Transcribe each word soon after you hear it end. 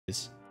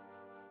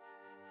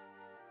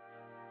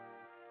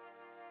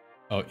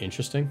Oh,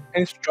 interesting.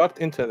 Instruct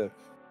into the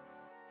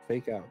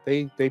fake out.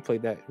 They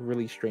played that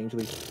really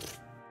strangely.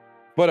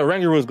 But a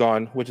Rengaru is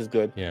gone, which is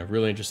good. Yeah,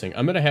 really interesting.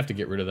 I'm gonna have to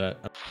get rid of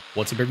that.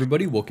 What's up,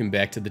 everybody? Welcome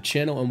back to the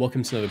channel, and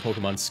welcome to another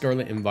Pokemon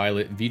Scarlet and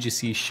Violet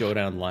VGC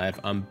Showdown Live.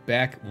 I'm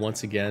back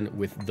once again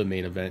with the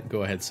main event.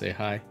 Go ahead, say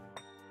hi.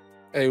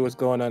 Hey, what's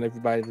going on,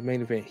 everybody? The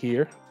main event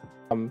here.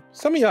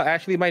 Some of y'all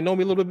actually might know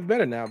me a little bit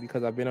better now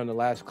because I've been on the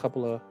last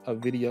couple of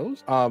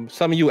videos.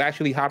 Some of you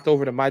actually hopped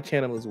over to my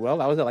channel as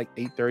well. I was at like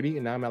 830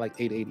 and now I'm at like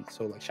 880.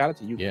 So like shout out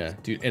to you. Yeah,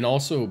 dude. And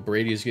also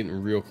Brady is getting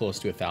real close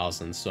to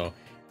 1,000. So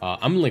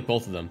I'm gonna link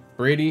both of them.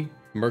 Brady,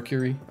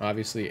 Mercury,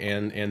 obviously,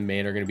 and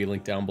Main are gonna be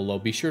linked down below.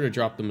 Be sure to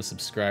drop them a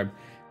subscribe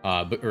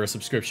or a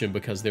subscription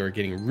because they were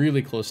getting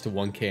really close to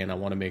 1K, and I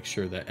want to make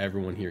sure that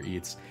everyone here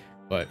eats.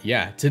 But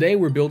yeah, today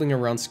we're building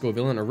around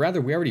SCOVILLAIN, or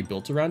rather, we already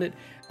built around it.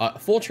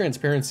 Full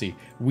transparency,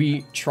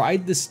 we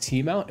tried this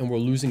team out and we're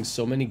losing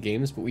so many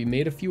games, but we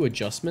made a few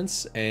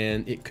adjustments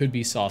and it could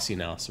be saucy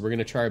now. So we're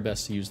gonna try our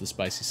best to use the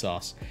spicy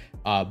sauce.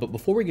 But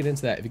before we get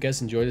into that, if you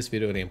guys enjoyed this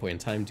video at any point in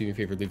time, do me a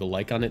favor, leave a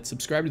like on it,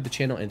 subscribe to the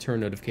channel, and turn on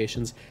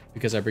notifications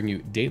because I bring you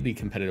daily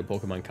competitive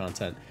Pokemon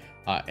content.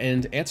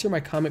 And answer my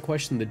comment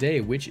question of the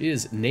day, which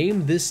is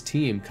name this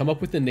team. Come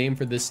up with a name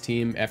for this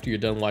team after you're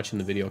done watching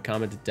the video.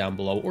 Comment it down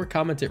below or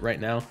comment it right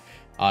now.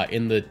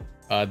 In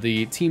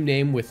the team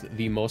name with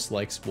the most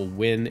likes will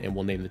win, and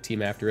we'll name the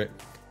team after it.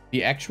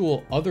 The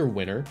actual other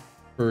winner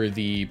for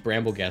the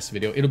Brambleghast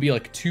video, it'll be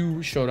like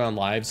 2 Showdown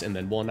lives and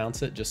then we'll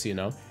announce it, just so you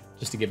know,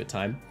 just to give it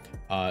time.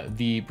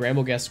 The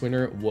Brambleghast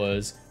winner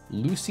was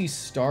Lucy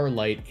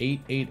Starlight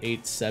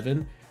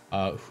 8887.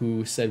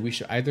 Who said we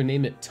should either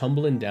name it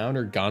Tumbling Down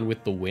or Gone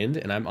with the Wind,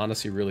 and I'm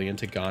honestly really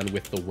into Gone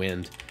with the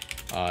Wind.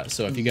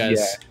 So if you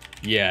guys,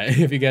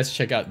 if you guys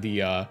check out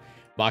the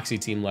Moxie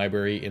team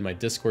library in my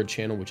Discord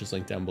channel, which is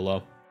linked down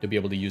below, you'll be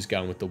able to use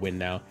Gone with the Wind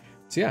now.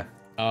 So yeah,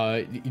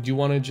 do you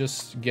want to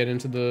just get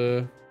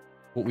into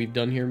what we've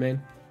done here,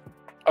 man?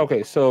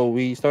 Okay, so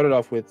we started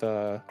off with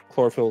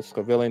Chlorophyll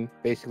SCOVILLAIN,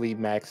 basically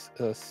max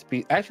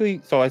speed.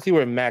 Actually, so I see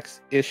we're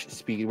max-ish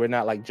speed. We're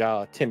not like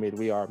Jaw timid.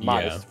 We are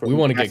modest. Yeah, we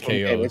want to get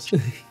KOs. We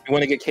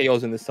want to get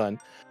KOs in the sun.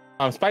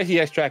 Spicy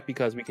extract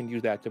because we can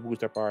use that to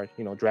boost up our,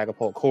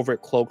 Dragapult.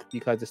 Covert Cloak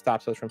because it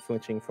stops us from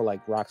flinching for like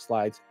rock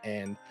slides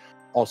and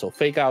also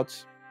fake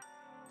outs.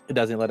 It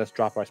doesn't let us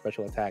drop our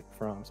special attack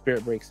from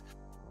Spirit Breaks.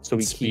 So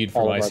we speed keep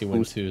all from of Icy our Wind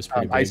boost. too is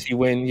pretty big. Icy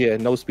Wind, yeah,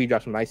 no speed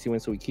drops from Icy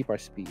Wind, so we keep our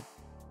speed.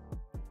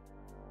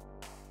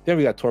 Then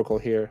we got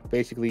Torkoal here.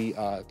 Basically,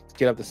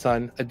 get up the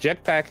sun. A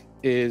jetpack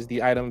is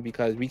the item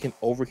because we can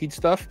overheat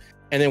stuff.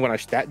 And then when our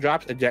stat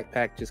drops, a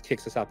jetpack just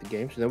kicks us out the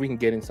game. So then we can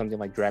get in something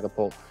like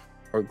Dragapult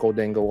or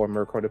Goldengo or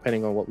Murkrow,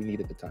 depending on what we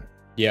need at the time.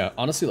 Yeah,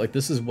 honestly, like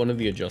this is one of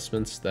the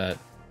adjustments that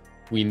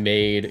we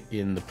made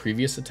in the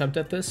previous attempt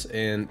at this.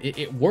 And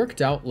it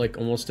worked out like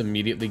almost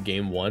immediately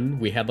game 1.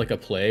 We had like a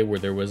play where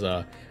there was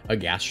a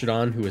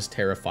Gastrodon who was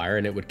Terra Fire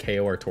and it would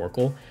KO our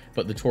Torkoal.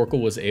 But the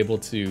Torkoal was able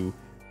to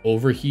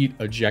overheat,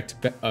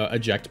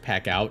 eject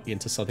pack out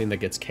into something that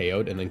gets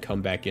KO'd and then come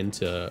back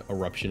into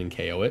Eruption and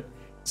KO it.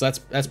 So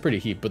that's pretty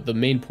heat, but the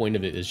main point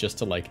of it is just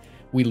to like,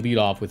 we lead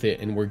off with it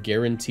and we're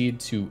guaranteed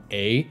to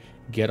A,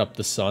 get up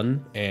the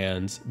sun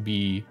and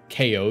be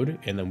KO'd,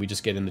 and then we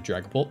just get in the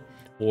Dragapult,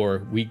 or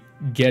we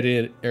get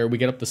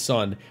up the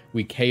sun,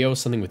 we KO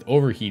something with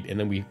overheat, and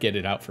then we get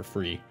it out for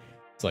free.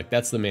 It's like,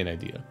 that's the main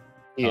idea.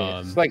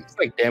 Yeah, it's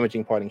like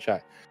damaging parting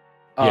shot.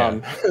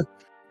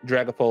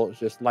 Dragapult is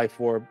just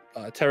Life Orb.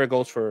 Terra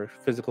Ghost for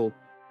physical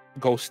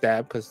Ghost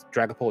Stab because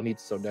Dragapult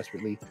needs it so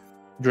desperately.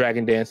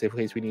 Dragon Dance in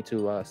case we need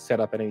to set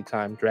up at any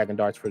time. Dragon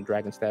Darts for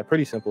Dragon Stab.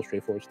 Pretty simple,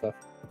 straightforward stuff.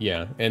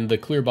 Yeah, and the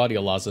Clear Body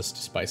allows us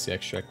to Spicy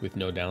Extract with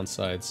no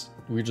downsides.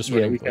 We're just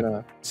running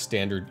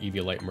standard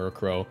Eviolite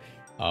Murkrow.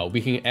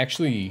 We can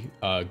actually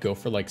go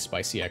for like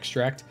Spicy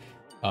Extract,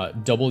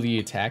 double the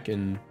attack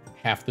and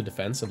half the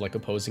defense of like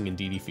opposing and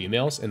DD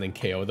females, and then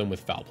KO them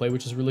with Foul Play,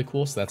 which is really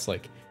cool. So that's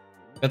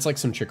like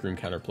some Trick Room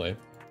counterplay.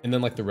 And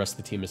then like the rest of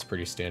the team is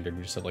pretty standard.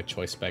 We just have like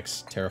Choice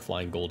Specs,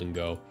 Terraflying,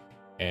 Goldengo,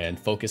 and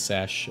Focus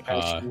Sash,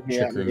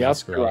 Trick Room,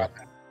 Masquerade.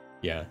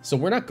 Yeah, so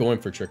we're not going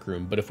for Trick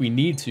Room, but if we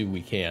need to,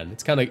 we can.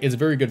 It's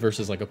very good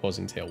versus like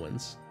opposing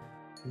Tailwinds.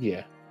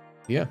 Yeah.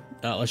 Yeah.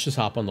 Let's just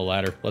hop on the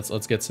ladder.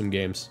 Let's get some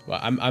games.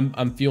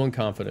 I'm feeling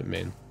confident,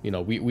 man.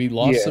 We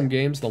lost some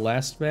games the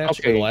last match,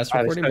 or the last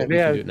recording, but we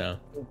can do it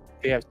now.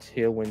 They have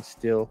Tailwind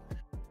still.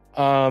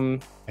 I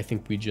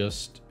think we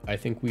just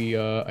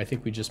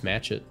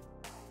match it.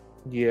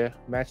 Yeah,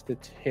 match the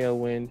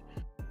Tailwind.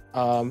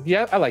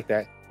 Yeah, I like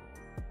that.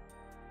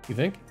 You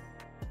think?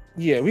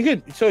 Yeah, we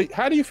could. So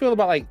how do you feel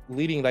about like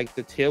leading like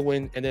the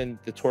Tailwind and then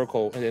the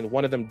Torkoal and then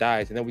one of them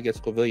dies and then we get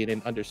SCOVILLAIN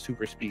in under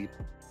super speed?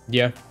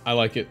 Yeah, I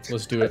like it.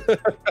 Let's do it.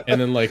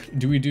 And then like,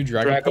 do we do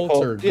Dragapult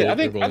or I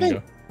think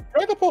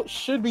Dragapult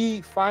should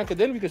be fine because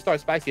then we can start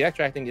Spicy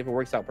Extracting if it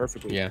works out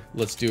perfectly. Yeah,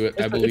 let's do it.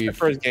 I believe it's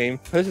the first game.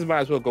 This is might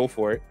as well go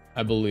for it.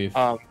 I believe.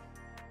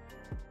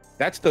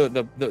 That's what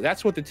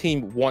the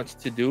team wants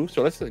to do.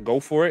 So let's go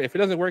for it. If it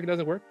doesn't work, it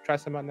doesn't work. Try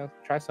something else.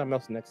 Try something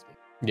else next game.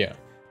 Yeah.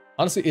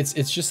 Honestly, it's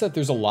just that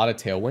there's a lot of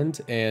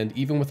tailwind, and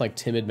even with like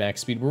timid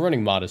max speed, we're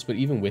running modest, but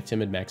even with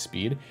timid max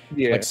speed,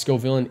 like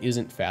SCOVILLAIN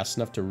isn't fast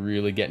enough to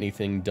really get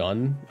anything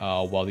done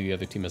while the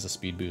other team has a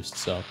speed boost.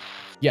 So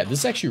yeah, this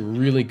is actually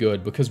really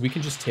good because we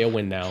can just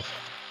tailwind now.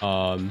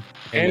 And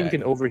we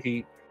can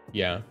overheat.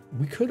 Yeah,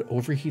 we could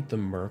overheat the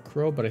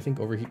Murkrow, but I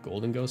think overheat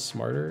Golden Ghost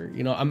smarter.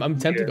 You know, I'm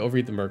tempted to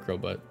overheat the Murkrow,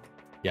 but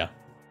yeah.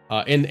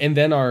 And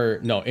then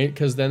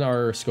because then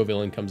our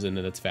SCOVILLAIN comes in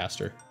and it's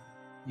faster.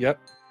 Yep.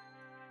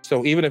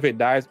 So even if it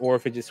dies or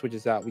if it just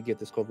switches out, we get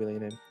the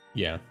SCOVILLAIN in.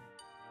 Yeah.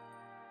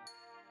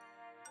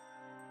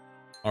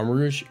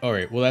 Armarouge. All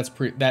right. Well,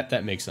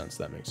 that makes sense.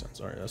 That makes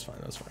sense. All right. That's fine.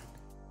 That's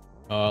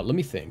fine. Let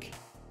me think.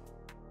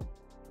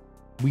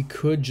 We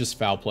could just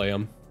foul play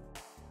him,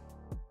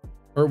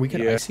 or we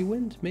could Icy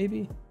Wind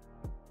maybe.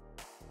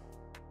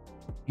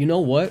 You know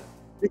what?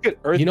 We could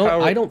Earth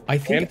Power. I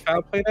think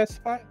foul play that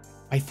spot.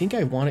 I think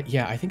I want it.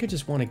 Yeah. I think I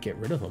just want to get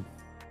rid of him.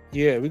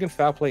 Yeah, we can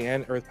foul play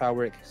and Earth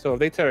Power it. So if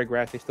they Terra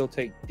Grass, they still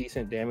take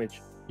decent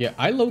damage. Yeah,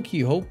 I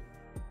low-key hope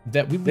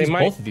that we lose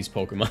both of these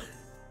Pokemon.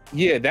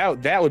 Yeah,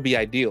 that would be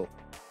ideal.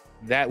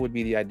 That would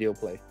be the ideal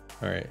play.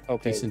 All right.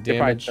 Okay. Decent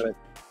damage.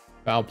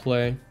 Foul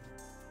play.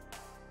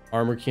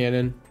 Armor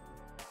Cannon.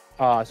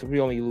 So we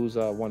only lose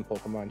one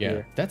Pokemon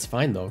here. That's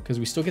fine though, because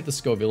we still get the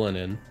SCOVILLAIN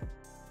in.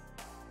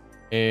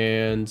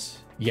 And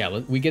yeah,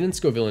 we get in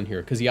SCOVILLAIN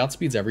here because he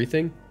outspeeds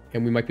everything,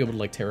 and we might be able to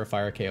like Terra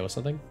Fire KO or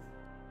something.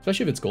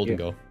 Especially if it's Golden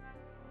Go.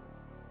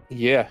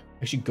 Yeah.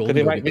 Actually, Golden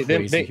Go would be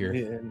crazy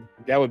here.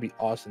 That would be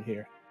awesome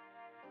here.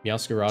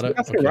 Meowscarada.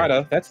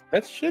 Meowscarada. Okay.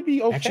 That should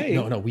be okay.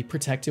 Actually, no. We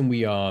protect him.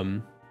 We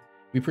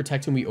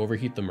protect him. We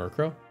overheat the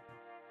Murkrow.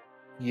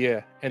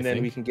 Yeah, and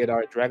then we can get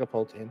our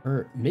Dragapult in.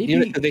 Or maybe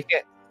even if they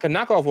can't. Cause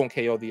knockoff won't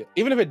KO the.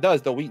 Even if it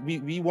does, though,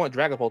 we want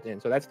Dragapult in.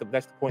 So that's the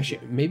point.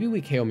 Actually, maybe we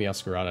KO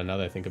Meowscarada now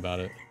that I think about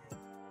it.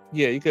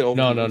 Yeah, you could.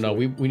 No.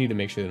 We need to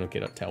make sure they don't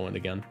get up Tailwind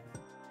again.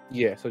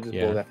 Yeah, so just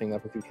blow that thing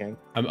up if you can.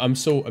 I'm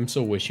so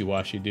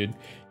wishy-washy, dude.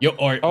 Yo,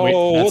 all right, wait,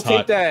 we'll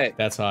take that.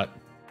 That's hot.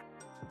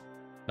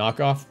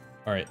 Knockoff.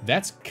 All right,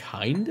 that's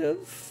kind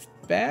of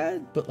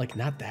bad, but like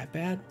not that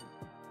bad,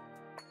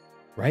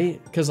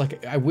 right? Because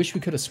like I wish we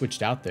could have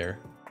switched out there,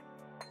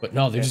 but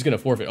no, they're just gonna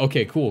forfeit.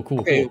 Okay, cool.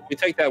 Okay, we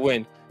take that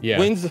win. Yeah,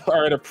 wins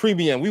are at a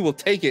premium. We will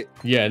take it.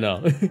 Yeah,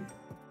 no,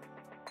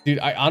 dude.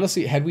 I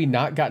honestly, had we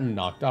not gotten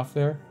knocked off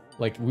there,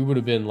 like we would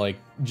have been like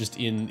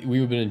we would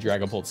have been in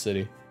Dragapult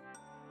City.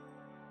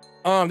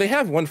 They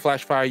have one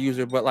Flash Fire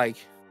user, but like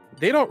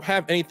they don't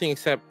have anything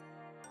except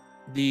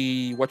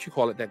the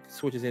that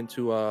switches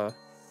into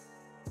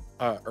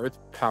Earth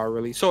Power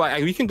really. So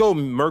like we can go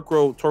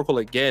Murkrow,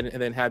 Torkoal again,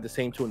 and then have the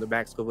same two in the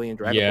back, SCOVILLAIN,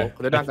 Dragapult. Yeah,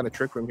 they're not gonna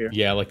trick from here.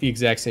 Yeah, like the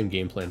exact same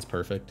game plan's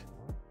perfect.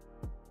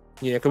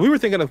 Yeah, because we were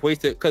thinking of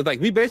wasted because like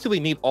we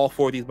basically need all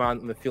four of these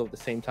mons in the field at the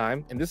same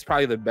time, and this is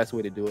probably the best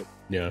way to do it.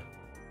 Yeah.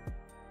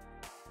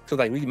 So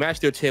like we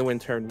match their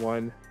Tailwind turn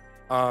one.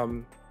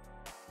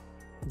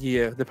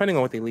 Yeah, depending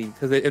on what they lead,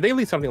 because if they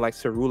lead something like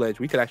Ceruledge,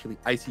 we could actually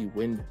Icy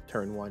Wind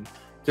turn one.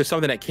 Just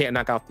something that can't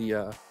knock out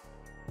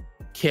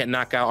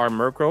our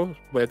Murkrow.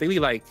 But if they lead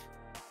like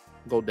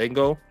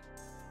Goldengo,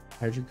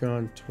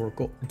 Hydreigon,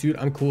 Torkoal, dude,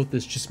 I'm cool with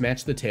this. Just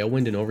match the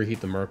Tailwind and overheat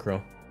the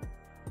Murkrow.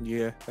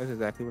 Yeah, that's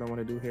exactly what I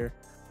want to do here.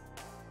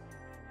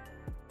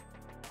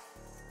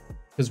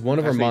 Because one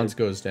of our mons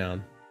goes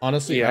down.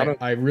 Honestly, yeah,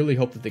 I really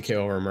hope that they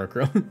KO our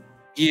Murkrow.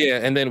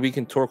 Yeah, and then we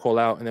can Torkoal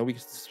out, and then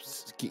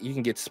you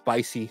can get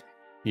spicy.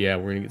 Yeah,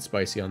 we're gonna get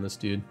spicy on this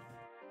dude.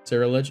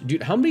 Ceruledge,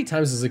 dude, how many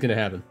times is it gonna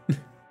happen?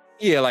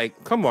 Yeah,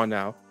 like come on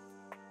now.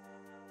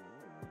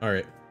 All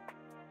right.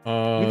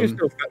 We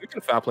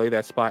can foul play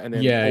that spot and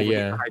then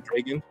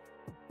Hydreigon.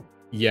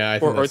 Yeah, I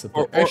think that's the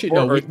point. Actually,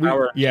 no,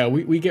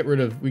 we get rid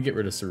of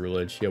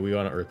Ceruledge. Yeah, we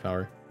want to Earth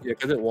Power. Yeah,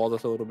 because it walls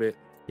us a little bit.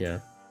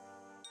 Yeah.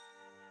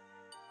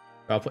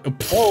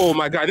 Oh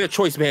my god, they're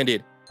choice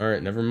banded. All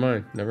right, never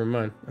mind.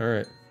 All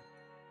right.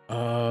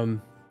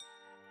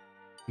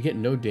 We get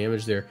no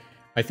damage there.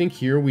 I think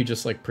here we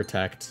just like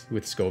protect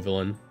with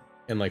SCOVILLAIN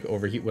and like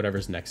overheat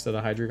whatever's next to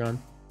the Hydreigon.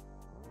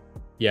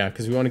 Yeah,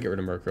 because we want to get rid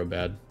of Murkrow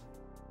bad.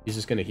 He's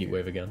just gonna Heat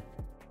Wave again.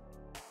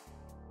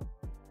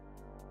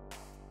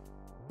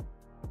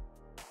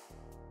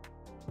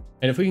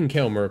 And if we can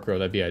KO Murkrow,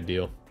 that'd be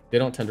ideal. They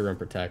don't tend to run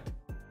Protect.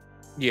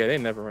 Yeah, they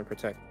never run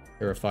Protect.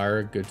 Terra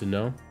Fire, good to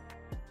know.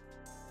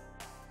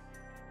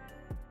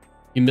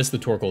 You missed the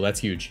Torkoal. That's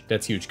huge.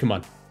 That's huge. Come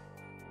on.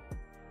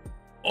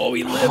 Oh,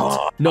 he lived.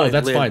 No,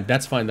 that's fine.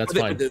 That's fine.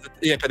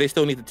 Yeah, because they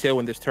still need the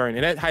Tailwind this turn.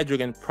 And that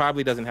Hydreigon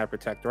probably doesn't have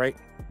Protect, right?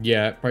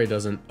 Yeah, it probably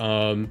doesn't.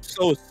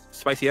 So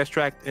Spicy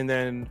Extract, and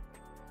then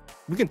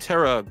we can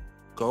Terra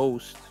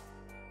Ghost.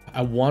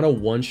 I want to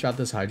one-shot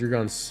this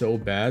Hydreigon so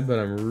bad, but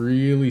I'm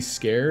really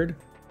scared.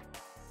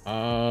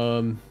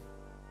 I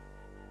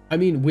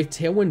mean, with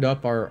Tailwind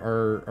up,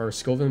 our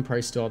SCOVILLAIN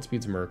price still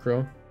outspeeds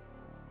Murkrow.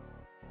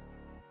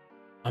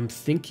 I'm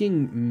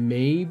thinking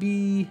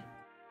maybe...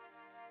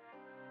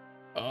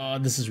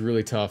 this is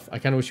really tough. I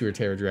kind of wish you were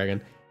Terra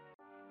Dragon,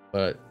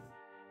 but...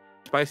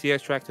 Spicy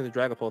Extract and the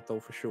Dragapult, though,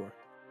 for sure.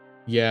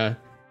 Yeah.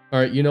 All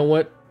right, you know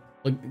what?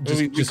 Like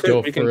just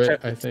go for it.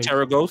 I think.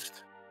 Terra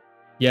Ghost.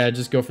 Yeah,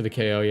 just go for the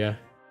KO. Yeah.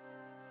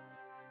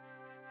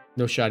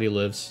 No shot. He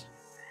lives.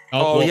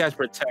 Oh, well, he has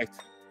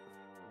protect.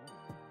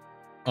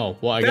 Oh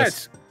well, I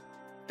guess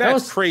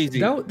that's crazy.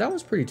 That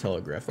was pretty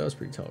telegraphed. That was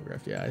pretty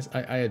telegraphed. Yeah,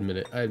 I admit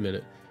it. I admit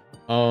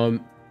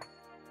it.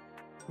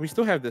 We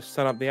still have the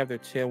sun up. They have their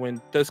tailwind.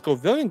 Does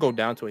Scovillian go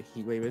down to a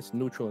heat wave? It's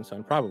neutral and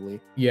sun,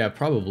 probably. Yeah,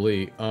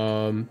 probably.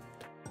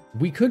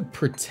 We could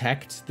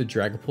protect the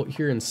Dragapult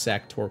here and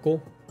sack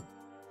Torkoal.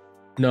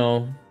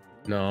 No,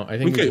 I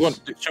think we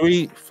could. Should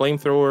we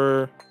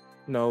flamethrower?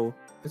 No,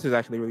 this is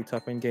actually really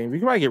tough in game. We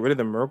can probably get rid of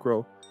the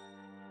Murkrow.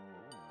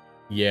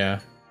 Yeah,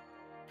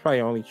 probably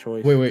our only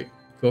choice. Wait,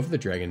 go for the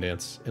Dragon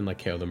Dance and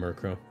like KO the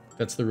Murkrow.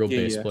 That's the real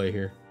base play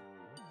here.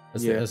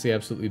 That's the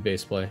absolutely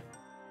base play.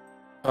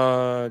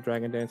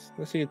 Dragon Dance.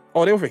 Let's see.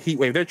 Oh, they went for Heat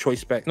Wave. Their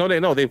choice spec. No,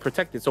 they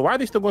protected. So why are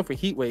they still going for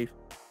Heat Wave?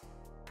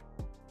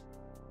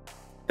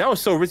 That was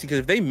so risky because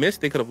if they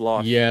missed, they could have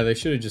lost. Yeah, they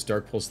should have just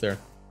Dark Pulse there.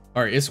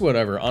 All right, it's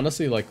whatever.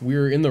 Honestly, like we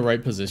were in the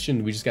right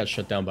position. We just got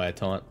shut down by a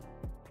taunt.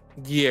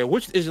 Yeah,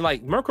 which is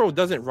like Murkrow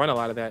doesn't run a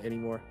lot of that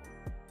anymore.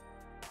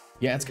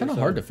 Yeah, it's kind of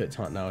hard to fit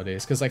taunt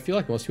nowadays because I feel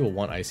like most people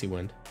want Icy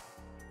Wind.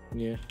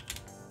 Yeah.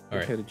 All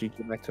right. The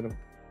GQ back to them.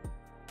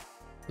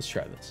 Let's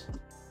try this.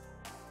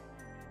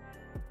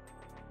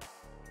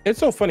 It's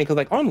so funny because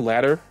like on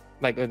ladder,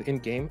 like in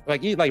game,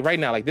 like right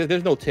now, like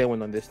there's no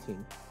tailwind on this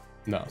team.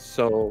 No.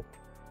 So,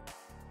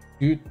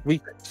 dude,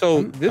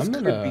 this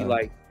could be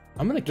like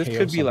this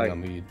could be like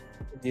lead.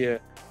 Yeah,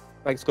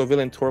 like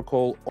Scovillian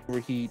Torkoal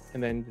overheat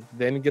and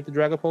then get the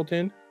Dragapult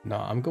in. No,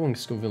 I'm going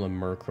Scovillian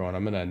Murkrow and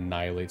I'm gonna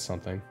annihilate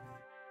something.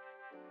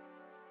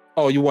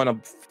 Oh, you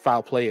want to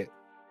foul play it?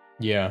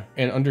 Yeah,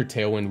 and under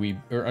Tailwind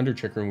under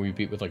Trick Room we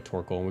beat with like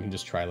Torkoal and we can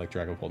just try like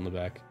Dragapult in the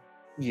back.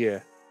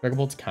 Yeah.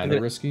 Dragapult's kind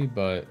of risky,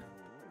 but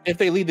if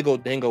they lead to go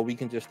Dingo, we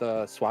can just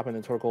swap in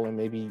the Torkoal and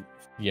maybe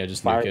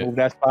just move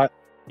that spot.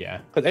 Yeah,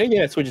 because anything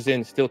that switches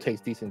in still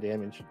takes decent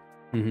damage.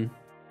 Mm-hmm.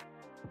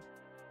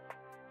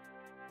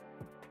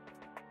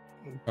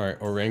 All right,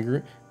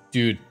 Oranguru,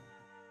 dude,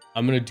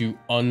 I'm gonna do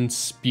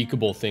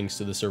unspeakable things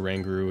to this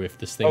Oranguru if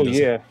this thing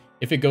doesn't.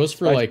 If it goes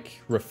for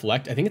like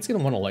Reflect, I think it's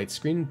gonna want a Light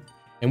Screen,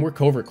 and we're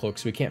Covert Cloak,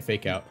 so we can't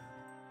fake out.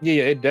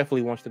 Yeah, it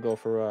definitely wants to go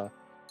for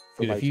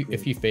dude,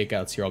 if he fake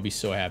outs here, I'll be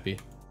so happy.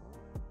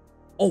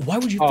 Oh, why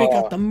would you fake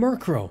out the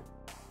Murkrow?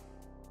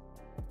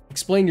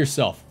 Explain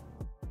yourself.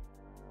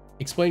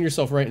 Explain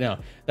yourself right now.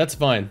 That's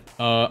fine.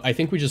 I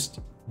think we just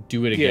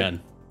do it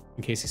again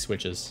in case he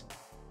switches.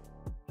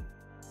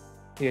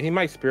 Yeah, he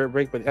might Spirit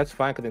Break, but that's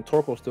fine because then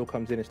Torkoal still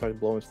comes in and starts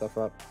blowing stuff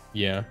up.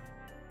 Yeah,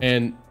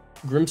 and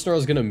Grimmsnarl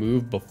is gonna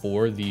move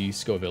before the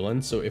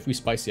Scovillian, so if we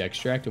Spicy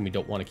Extract and we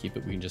don't want to keep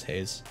it, we can just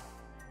Haze.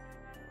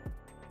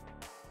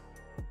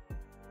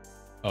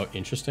 Oh,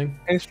 interesting.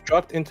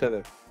 Instruct into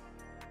the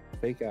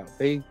fake out.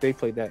 They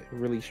played that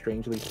really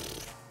strangely.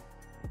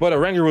 But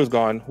Oranguru is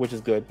gone, which is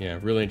good. Yeah,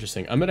 really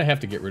interesting. I'm gonna have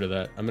to get rid of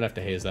that. I'm gonna have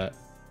to Haze that.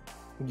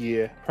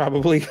 Yeah,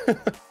 probably.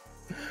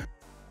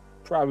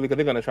 Probably because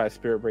they're gonna try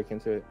Spirit Break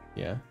into it.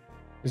 Yeah.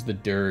 There's the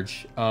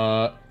Dirge.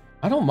 I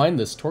don't mind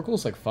this.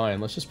 Torkoal's like fine.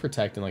 Let's just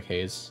protect and like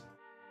Haze.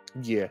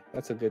 Yeah,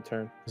 that's a good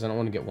turn. Because I don't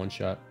want to get one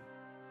shot.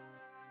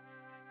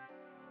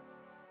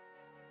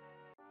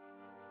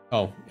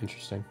 Oh,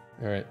 interesting.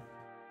 All right.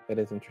 That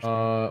is interesting.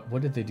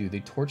 What did they do? They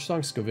Torch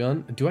Song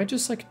Scovillian. Do I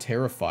just like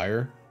Terra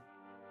Fire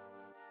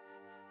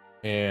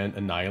and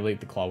annihilate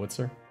the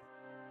Clawitzer?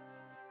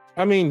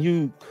 I mean,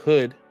 you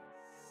could.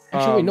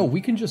 Actually, wait, no.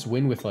 We can just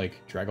win with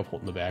like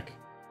Dragapult in the back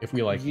if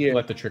we like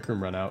let the Trick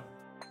Room run out.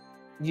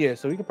 Yeah,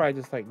 so we could probably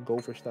just like go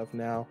for stuff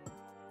now.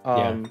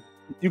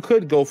 You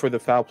could go for the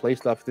foul play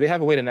stuff. Do they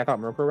have a way to knock out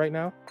Murkrow right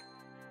now?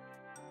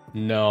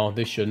 No,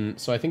 they shouldn't.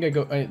 So I think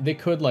they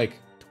could like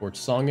Torch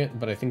Song it,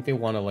 but I think they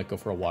want to like go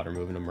for a water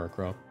move into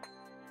Murkrow.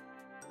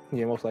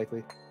 Yeah, most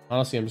likely.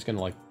 Honestly, I'm just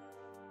gonna like,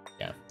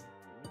 yeah,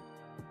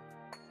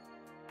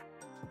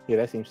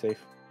 that seems safe.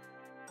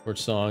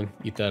 Torch Song,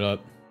 eat that up.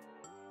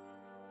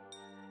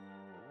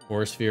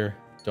 Aura Sphere,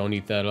 don't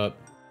eat that up.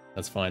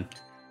 That's fine.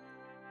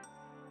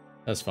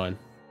 That's fine.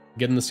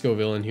 Getting the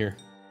Scovillian here.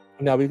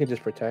 Now we can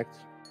just protect.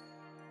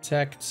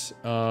 Protect.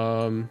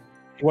 You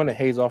want to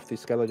Haze off the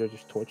Skeletor,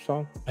 just Torch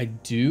Song? I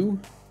do.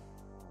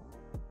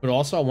 But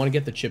also, I want to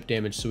get the chip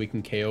damage so we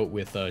can KO it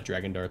with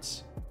Dragon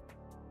Darts.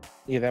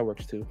 Yeah, that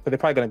works too. But they're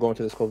probably going to go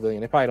into the Scovillian.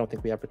 They probably don't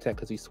think we have Protect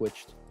because he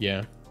switched.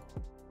 Yeah.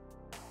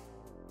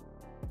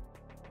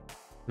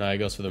 Nah, he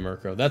goes for the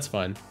Murkrow. That's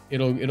fine.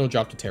 It'll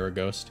drop to Terra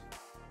Ghost.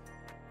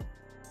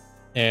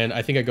 And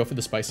I think I go for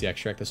the Spicy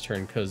Extract this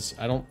turn because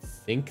I don't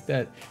think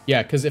that...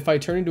 Yeah, because if I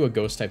turn into a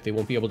Ghost type, they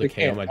won't be able to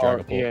KO my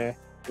Dragapult. Yeah,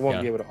 they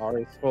won't be able to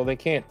Aura. Well, they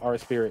can't Aura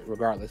Spirit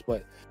regardless,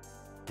 but...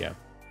 Yeah.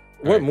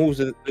 What moves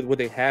would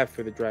they have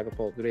for the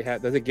Dragapult? Do they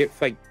have? Does it get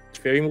like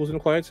fairy moves in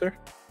the Clawitzer?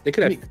 They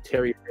could have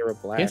Terra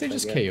Blast. Can't they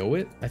just KO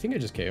it? I think I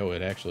just KO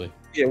it actually.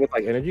 Yeah, with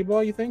like Energy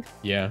Ball, you think?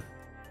 Yeah.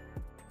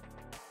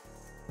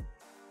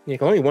 Yeah,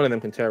 because only one of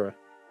them can Terra.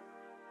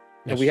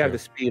 And we have true. the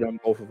speed on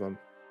both of them.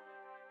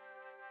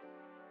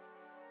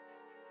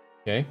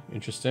 Okay,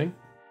 interesting.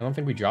 I don't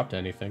think we dropped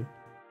anything.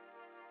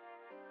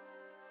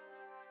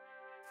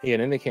 Yeah,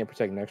 and then they can't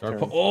protect next turn.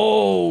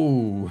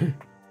 Oh!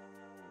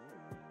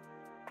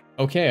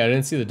 Okay, I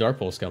didn't see the dark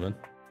pulse coming.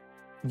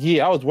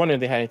 Yeah, I was wondering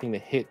if they had anything to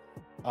hit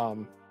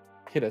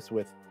us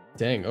with.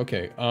 Dang,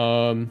 okay.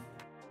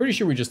 Pretty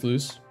sure we just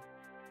lose.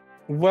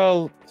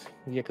 Well,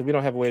 yeah, because we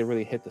don't have a way to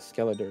really hit the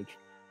Skeledirge.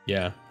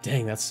 Yeah.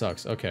 Dang, that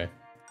sucks. Okay.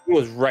 It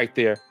was right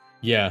there.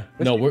 Yeah.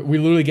 No, we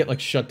literally get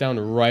like shut down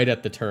right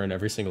at the turn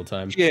every single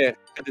time. Yeah,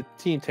 the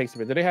team takes a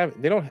bit.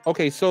 They don't.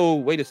 Okay, so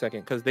wait a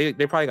second, because they're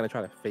probably gonna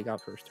try to fake out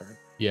first turn.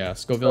 Yeah,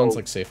 Scovillain's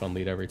like safe on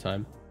lead every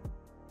time.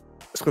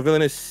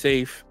 Scovillain is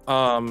safe.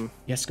 Yeah,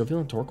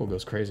 Scovillain Torkoal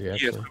goes crazy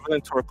actually. Yeah,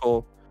 Scovillain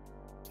Torkoal.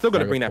 Still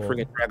gonna bring that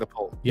Dragapult. friggin'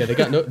 Dragapult. Yeah, they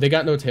got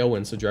no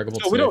tailwind, so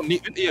Dragapult's So we don't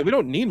need. Yeah, we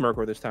don't need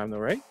Murkrow this time though,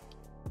 right?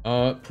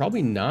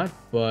 Probably not,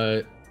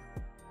 but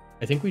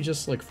I think we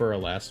just like for our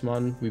last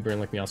mon, we bring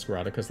like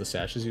Meowscarada because the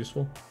sash is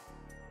useful.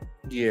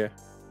 Yeah.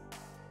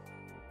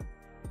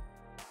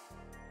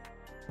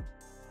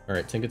 All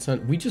right,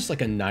 Tinkaton. We just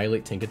like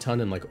annihilate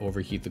Tinkaton and like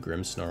overheat the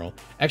Grimmsnarl.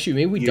 Actually,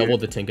 maybe we double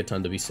the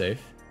Tinkaton to be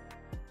safe.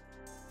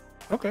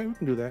 Okay, we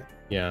can do that.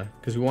 Yeah,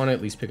 because we want to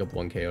at least pick up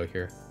 1 KO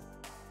here.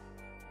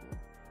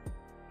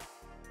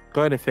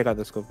 Go ahead and fake out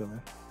the Scovillain.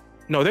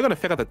 No, they're gonna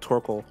fake out the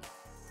Torkoal.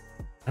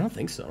 I don't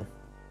think so.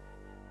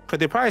 Cause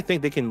they probably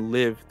think they can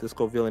live the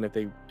Scovillain if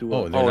they do.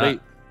 Oh,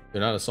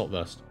 they're not Assault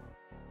Vest.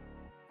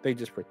 They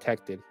just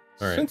protected.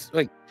 All right. Since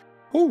like,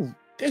 who?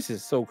 This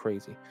is so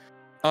crazy.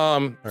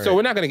 So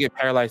we're not gonna get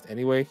paralyzed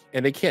anyway,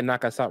 and they can't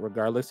knock us out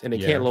regardless, and they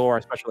can't lower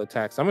our special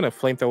attacks. So I'm gonna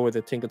flamethrower with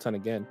the Tinkaton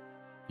again,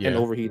 and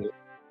overheat it.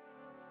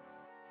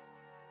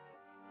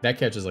 That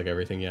catches like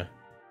everything, yeah.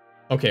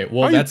 Okay,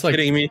 well that's like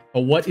kidding me?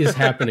 What is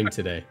happening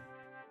today?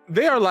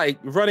 They are like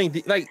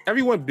running like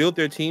everyone built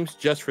their teams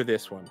just for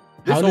this one.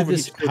 How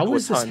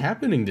is this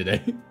happening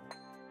today?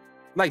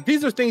 Like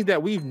these are things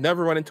that we've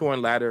never run into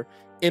on ladder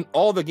in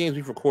all the games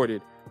we've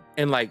recorded,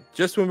 and like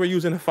just when we're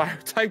using a fire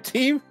type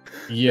team,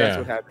 that's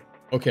what happened.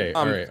 Okay,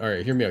 all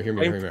right. Hear me out.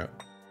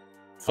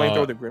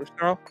 Flamethrower the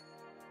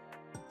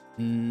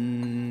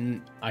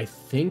Grimmsnarl. I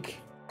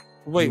think.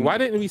 Wait, why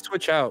didn't we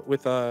switch out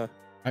with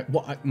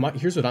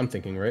here's what I'm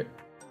thinking, right?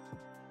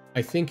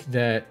 I think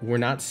that we're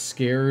not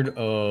scared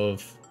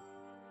of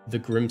the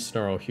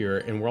Grimmsnarl here,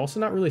 and we're also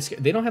not really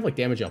scared. They don't have like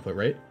damage output,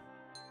 right?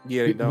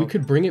 Yeah, they don't. We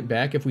could bring it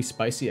back if we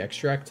spicy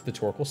extract to the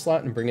Torkoal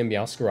slot and bring in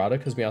Meowscarada,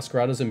 because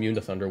Meowscarada is immune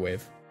to Thunder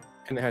Wave.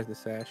 And it has the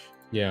sash.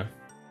 Yeah.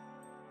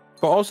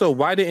 But also,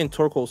 why didn't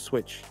Torkoal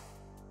switch?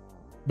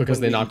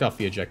 Because they knocked off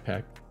the eject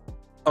pack.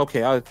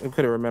 Okay, I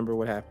couldn't remember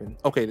what happened.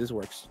 Okay, this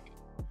works.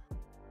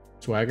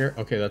 Swagger?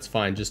 Okay, that's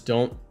fine. Just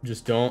don't.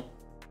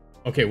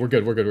 Okay, we're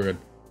good.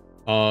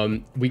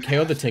 We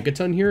KO the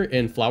Tinkaton here,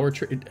 and Flower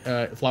Trick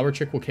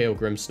will KO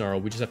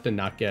Grimmsnarl. We just have to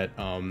not get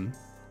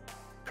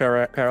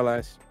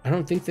paralyzed. I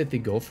don't think that they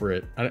go for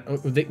it.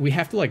 We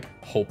have to like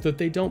hope that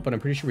they don't, but I'm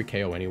pretty sure we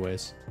KO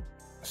anyways.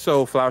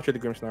 So Flower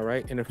Trick the Grimmsnarl,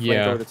 right? And if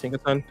flamethrower the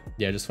Tinkaton?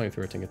 Yeah, just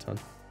flamethrower Tinkaton.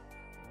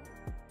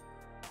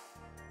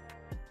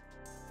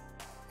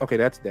 Okay,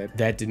 that's dead.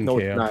 That didn't KO. KO.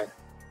 It's not.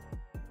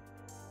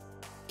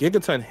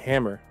 Gigaton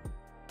Hammer.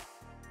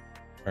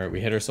 All right, we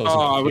hit ourselves.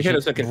 Oh, we hit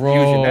us in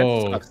confusion.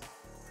 That sucks.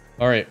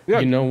 All right,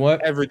 you know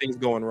what? Everything's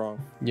going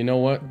wrong. You know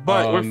what?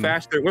 But we're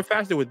faster. We're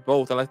faster with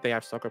both, unless they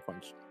have Sucker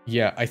Punch.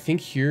 Yeah, I think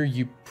here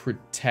you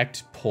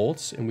protect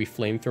Pulse, and we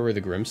flamethrower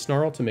the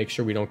Grimmsnarl to make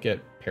sure we don't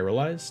get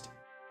paralyzed.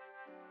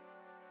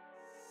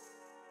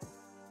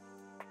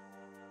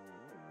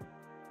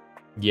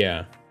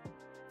 Yeah.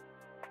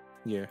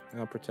 Yeah,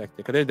 I'll protect it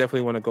because they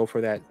definitely want to go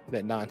for that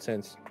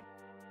nonsense.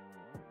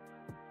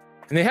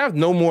 And they have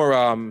no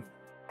more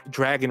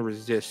dragon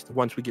resist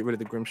once we get rid of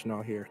the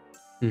Grimmsnarl here.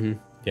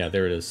 Yeah,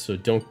 there it is. So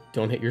don't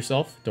hit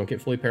yourself. Don't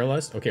get fully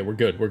paralyzed. Okay, we're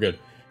good. We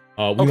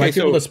might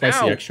be able to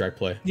spicy extract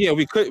play. Yeah,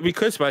 we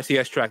could spicy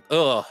extract.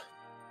 Ugh.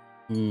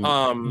 You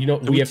know,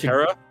 we have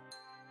Terra?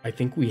 I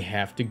think we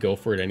have to go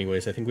for it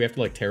anyways. I think we have to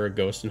like Terra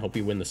Ghost and hope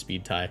we win the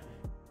speed tie,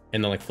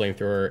 and then like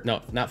flamethrower.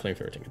 No, not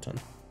flamethrower Tinkaton.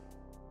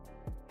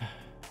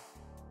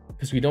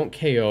 Because we don't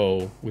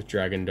KO with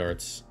Dragon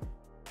Darts,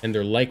 and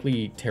they're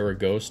likely Terra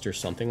Ghost or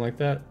something like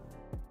that.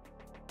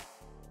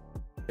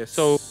 Yeah,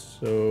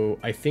 so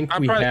I think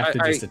we have to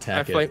just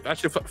attack it. I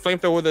should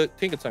flamethrower the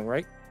Tinkaton,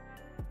 right?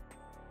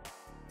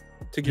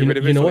 To get rid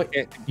of it.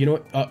 You know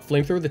what?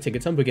 Flamethrower the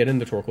Tinkaton, but get in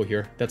the Torkoal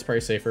here. That's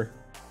probably safer.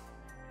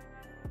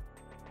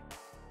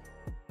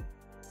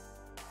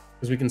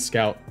 Because we can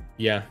scout.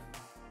 Yeah.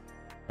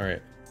 All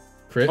right.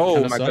 Crit.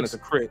 Oh my goodness, a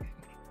crit.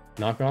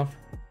 Knockoff.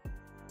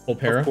 Full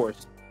para. Of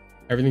course.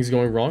 Everything's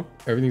going wrong.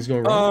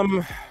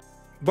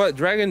 But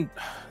Tinkaton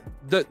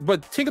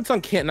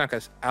can't knock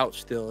us out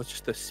still. It's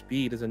just the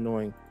speed is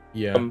annoying.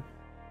 Yeah. I'm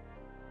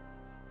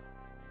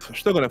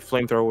still gonna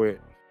flamethrower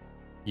it.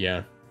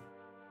 Yeah.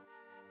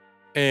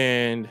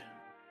 And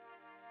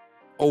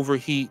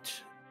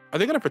overheat. Are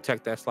they gonna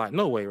protect that slot?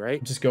 No way,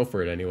 right? Just go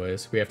for it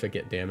anyways. We have to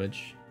get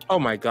damage. Oh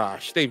my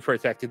gosh, they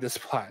protected this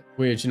spot.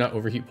 Wait, did you not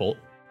overheat Bolt?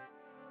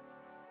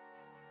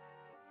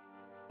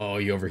 Oh,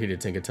 you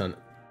overheated Tinkaton.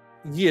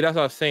 Yeah, that's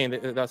what I was saying.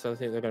 That's what I was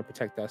saying. They're gonna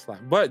protect that slot.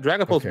 But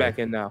Dragapult's back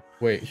in now.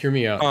 Wait, hear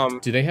me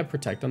out. Do they have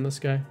protect on this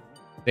guy?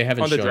 They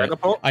haven't on the shown it.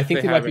 Dragapult? I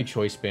think they might be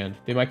choice banned.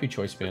 They might be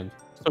choice banned.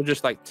 So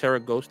just like Terra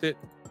Ghost it?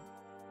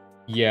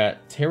 Yeah,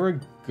 Terra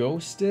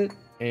Ghost it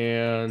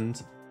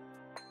and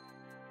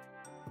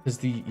because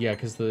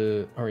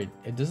the alright,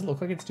 it doesn't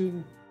look like it's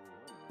doing.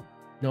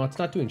 No, it's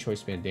not doing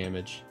choice band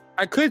damage.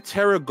 I could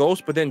Terra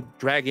Ghost, but then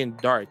Dragon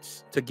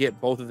Darts to get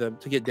both of them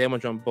to get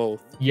damage on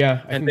both.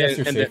 Yeah, I think that's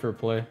your safer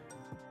play.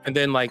 And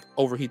then like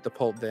overheat the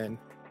pulp then.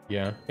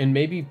 Yeah, and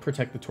maybe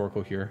protect the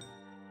Torkoal here.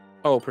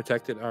 Oh,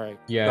 protected. All right.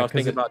 Yeah,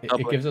 because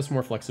it gives us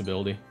more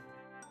flexibility.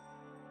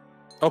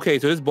 Okay,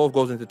 so this both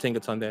goes into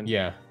Tingaton then.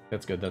 Yeah,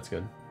 that's good. That's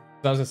good.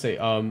 So I was gonna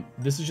say,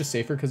 this is just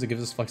safer because it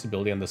gives us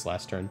flexibility on this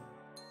last turn.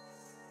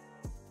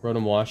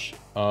 Rotom Wash.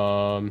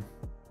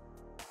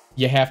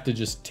 You have to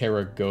just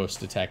Terra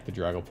Ghost attack the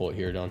Dragapult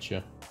here, don't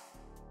you?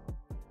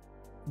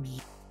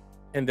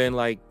 And then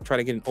like try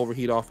to get an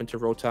overheat off into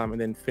Rotom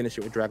and then finish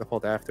it with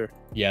Dragapult after.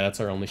 Yeah, that's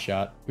our only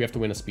shot. We have to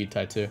win a speed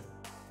tie too.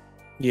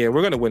 Yeah,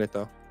 we're gonna win it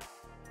though.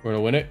 We're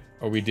gonna win it?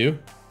 Or we do?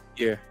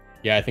 Yeah.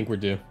 Yeah, I think we're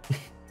due.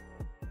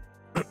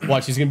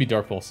 Watch, he's gonna be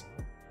Dark Pulse.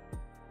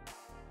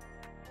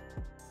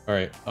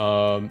 Alright,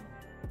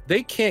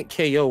 they can't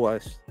KO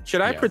us.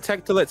 Should I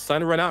protect to let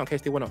Sun run out in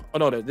case they want to? Oh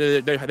no,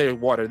 they're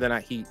water. They're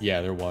not heat.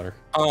 Yeah, they're water.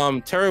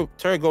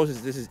 Terra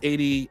Ghost this is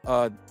 80.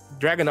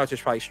 Dragon Arch is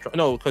probably strong.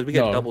 No, because we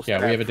get double. Yeah,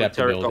 we have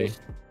adaptability.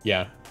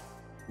 Yeah.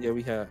 Yeah,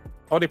 we have.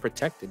 Oh, they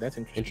protected. That's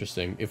interesting.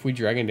 Interesting. If we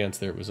Dragon Dance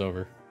there, it was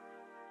over.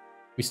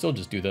 We still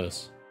just do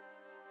this.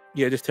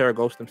 Yeah, just Terra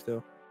Ghost them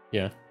still.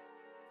 Yeah.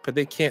 Because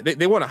they can't.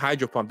 They want a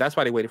Hydro Pump. That's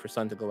why they waited for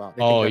Sun to go out.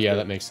 Oh yeah,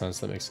 that makes sense.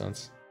 That makes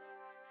sense.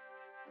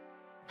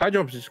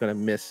 Hydro Pump is just gonna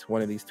miss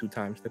one of these 2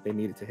 times that they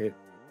needed to hit.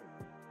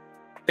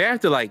 They have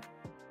to like,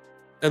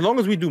 as long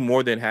as we do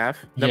more than half.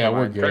 Yeah,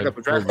 we're good.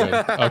 We're good.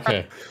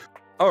 Okay.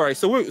 All right,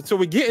 so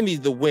we're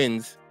getting the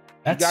wins.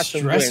 That's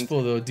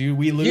stressful though, dude.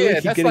 We literally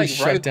keep getting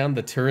shut down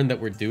the turn that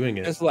we're doing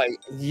it. It's like,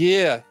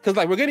 yeah, because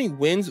like we're getting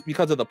wins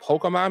because of the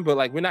Pokemon, but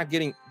like we're not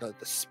getting the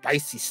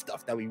spicy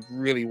stuff that we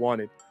really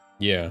wanted.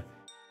 Yeah.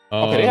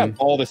 Okay, they have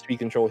all the speed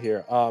control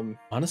here.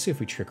 Honestly, if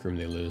we Trick Room,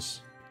 they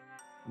lose.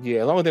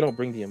 Yeah, as long as they don't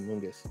bring the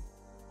Amoonguss.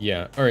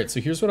 Yeah. All right.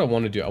 So here's what I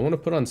want to do. I want to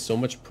put on so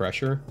much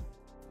pressure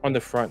on the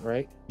front,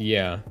 right?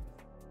 Yeah.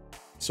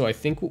 So I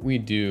think what we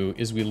do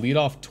is we lead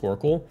off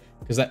Torkoal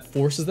because that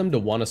forces them to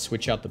want to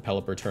switch out the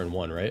Pelipper turn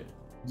 1, right?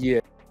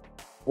 Yeah.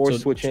 Or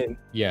switch in.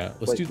 Yeah.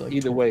 Let's do like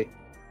either way.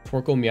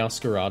 Torkoal,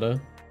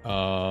 Meowscarada,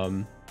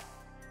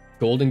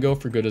 Golden Go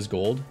for good as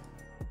gold.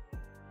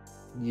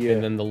 Yeah.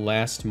 And then the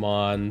last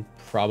Mon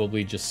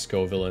probably just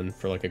Scovillain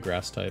for like a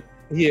grass type.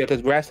 Yeah,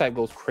 because grass type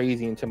goes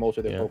crazy into most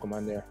of their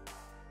Pokemon there.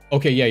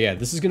 Okay, yeah.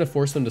 This is gonna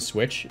force them to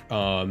switch.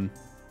 And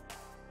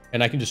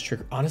I can just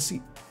trick.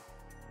 Honestly,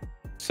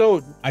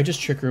 so I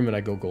just Trick Room and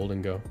I go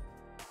Golden Go.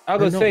 I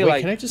was gonna say,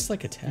 like, can I just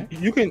like attack?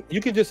 You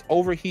can just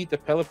overheat the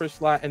Pelipper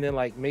slot and then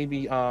like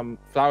maybe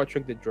Flower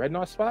Trick the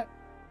Dreadnought spot.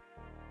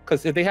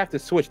 Because if they have to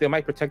switch, they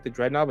might protect the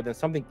Dreadnought, but then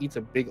something eats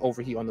a big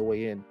overheat on the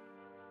way in.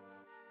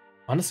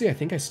 Honestly, I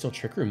think I still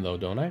Trick Room though,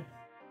 don't I?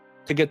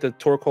 To get the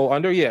Torkoal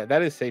under, yeah,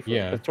 that is safer.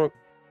 Yeah.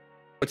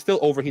 But still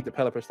overheat the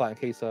Pelipper slot in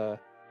case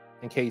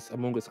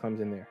Amoonguss comes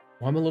in there.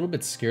 Well, I'm a little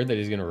bit scared that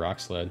he's gonna Rock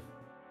Slide.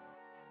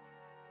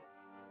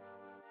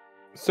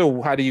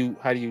 So how do you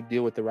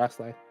deal with the Rock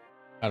Slide?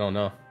 I don't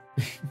know.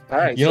 All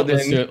right,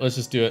 let's do it. Let's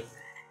just do it.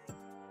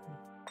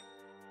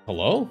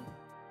 Hello?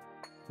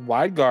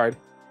 Wide Guard.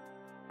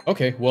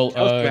 Okay, well,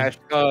 Smash,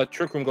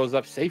 Trick Room goes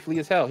up safely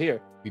as hell here.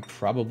 We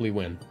probably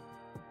win.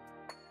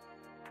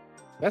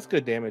 That's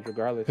good damage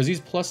regardless. Because he's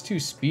 +2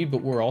 speed,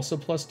 but we're also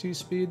 +2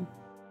 speed.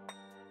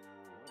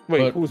 Wait,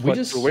 but who's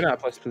 +2? We're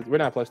not +2. We're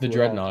not +2. The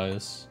Dreadnought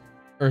is.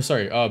 Or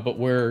sorry, but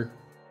we're.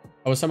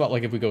 I was talking about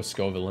like if we go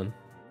Scovillain.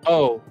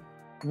 Oh,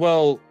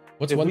 well.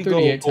 What's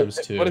 138 times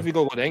 2? What if we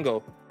go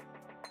Goldengo?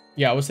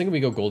 Yeah, I was thinking we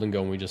go Golden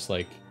Go and we just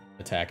like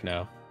attack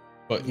now.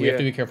 But we have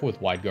to be careful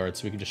with Wide Guard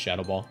so we can just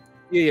Shadow Ball.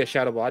 Yeah,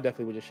 Shadow Ball. I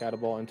definitely would just Shadow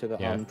Ball into the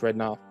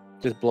Dreadnought.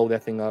 Just blow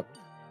that thing up.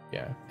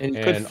 Yeah. And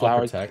you could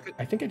Flower Protect.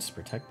 I think I just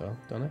Protect though,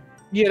 don't I?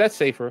 Yeah, that's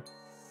safer.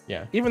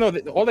 Yeah. Even though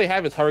all they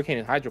have is Hurricane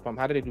and Hydro Pump,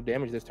 how do they do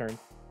damage this turn?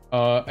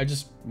 I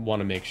just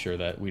want to make sure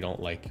that we don't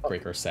like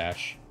break our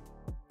sash.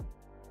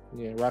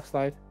 Yeah, Rock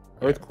Slide,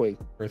 Earthquake.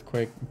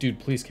 Earthquake, dude,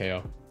 please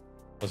KO.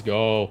 Let's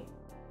go.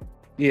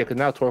 Yeah, because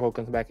now Torkoal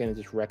comes back in and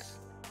just wrecks.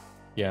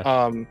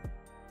 Yeah.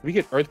 We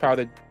get Earth Power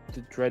the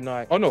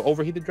Dreadnought. Oh no,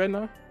 overheat the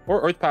Dreadnought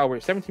or Earth Power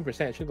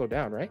 17% should go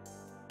down, right?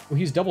 Well,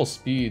 he's double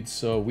speed,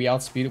 so we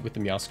outspeed it with the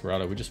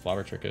Meowscarada. We just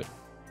Flower Trick it.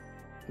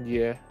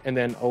 Yeah, and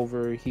then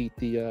overheat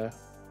the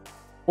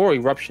or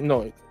Eruption.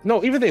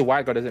 No, even the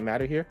Wide Guard doesn't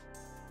matter here.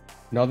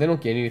 No, they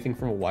don't gain anything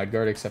from a Wide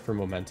Guard except for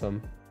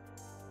momentum.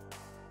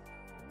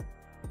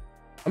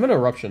 I'm in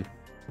Eruption.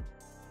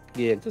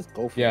 Yeah, just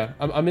go for it. Yeah,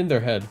 I'm in their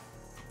head.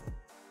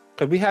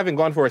 Because we haven't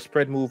gone for a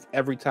spread move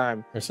every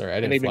time. Or sorry, I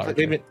didn't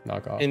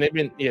knock off. And they've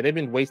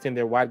been wasting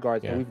their Wide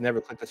Guards, and we've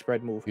never clicked a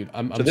spread move. Dude,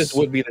 so this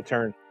would be the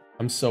turn.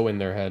 I'm so in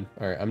their head.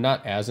 All right, I'm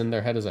not as in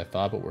their head as I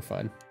thought, but we're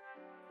fine.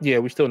 Yeah,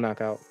 we still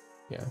knock out.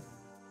 Yeah.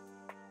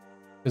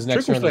 Because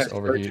next Trick turn, Room let's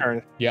overheat.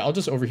 turn. Yeah, I'll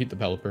just overheat the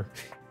Pelipper.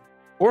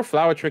 Or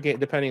Flower Trick it,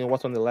 depending on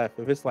what's on the left.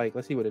 If it's like,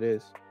 let's see what it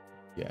is.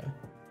 Yeah.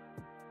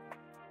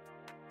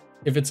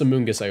 If it's a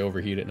Moongus, I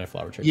overheat it and I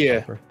Flower Trick Yeah.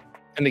 the Pelipper.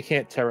 And they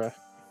can't Terra.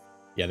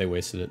 Yeah, they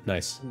wasted it.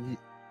 Nice.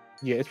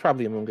 Yeah, it's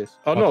probably a Moongus.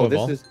 Oh, no,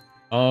 this is...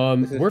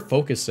 We're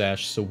Focus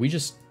Sash, so we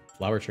just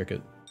Flower Trick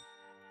it.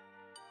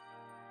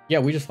 Yeah,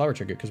 we just Flower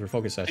Trick it because we're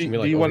Focus Sash. Do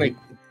you want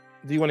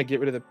to get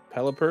rid of the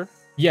Pelipper?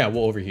 Yeah,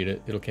 we'll overheat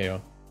it. It'll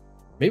KO.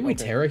 Maybe we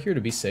Okay. Terra here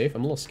to be safe.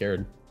 I'm a little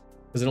scared.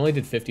 Because it only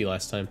did 50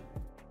 last time.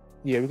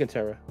 Yeah, we can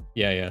Terra.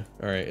 Yeah.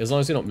 Alright, as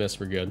long as we don't miss,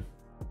 we're good.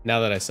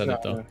 Now that I said it,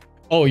 though. No.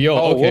 Oh, yo,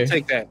 Oh, okay. we'll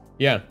take that.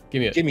 Yeah, give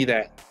me it. Give me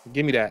that.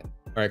 Give me that.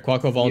 Alright,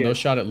 Quaco Vol, Yeah. no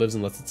shot, it lives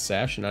and lets it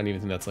sash, and I don't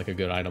even think that's like a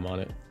good item on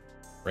it.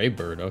 Ray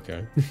Bird,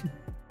 okay.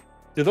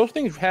 Do those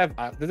things have...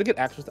 does it get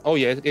access to... Oh,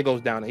 yeah, it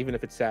goes down, even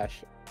if it's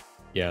Sash.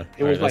 Yeah.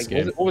 It was like...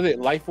 What was it?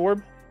 Life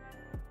Orb?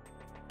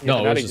 Yeah, No, so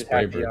it now was they just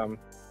have Ray Bird.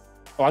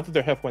 Oh, I thought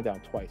their health went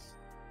down twice.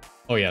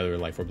 Oh, yeah, they were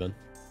Life Orb then.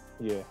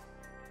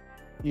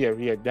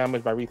 Yeah,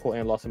 damaged by recoil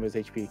and lost some of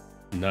his HP.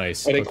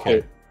 Nice. Oh, they Okay.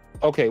 quit.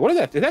 Okay, what is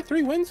that? Is that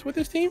 3 wins with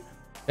this team?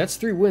 That's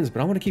 3 wins,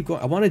 but I want to keep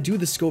going. I want to do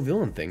the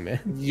Scovillain thing, man.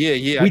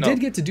 Yeah. We did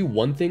get to do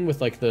one thing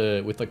with like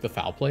the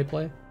foul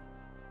play.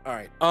 All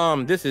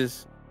right. This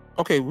is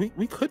okay.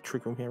 We could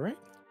Trick Room here,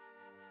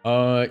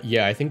 right?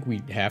 Yeah, I think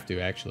we have to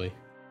actually.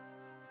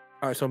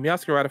 All right. So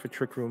Meowscarada for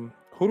Trick Room.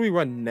 Who do we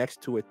run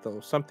next to it though?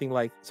 Something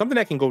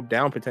that can go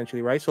down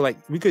potentially, right? So like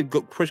we could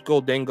go push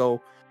Goldengo,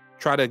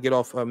 try to get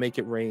off Make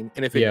It Rain,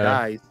 and if it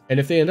dies, and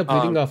if they end up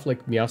leading off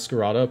like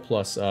Meowscarada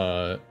plus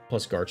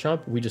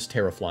Garchomp, we just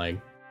Terra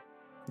Flying.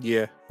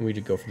 Yeah, and we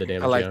just go for the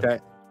damage. I like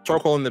that.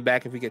 Charcoal in the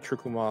back if we get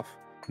Trick Room off.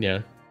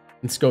 Yeah,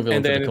 and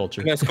Scovillain for the culture.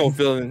 And then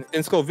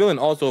Scovillain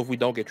also if we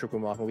don't get Trick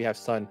Room off and we have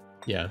Sun.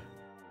 Yeah.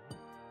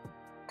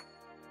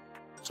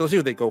 So let's see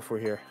what they go for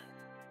here.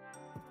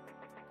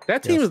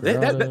 That team is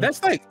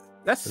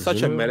that's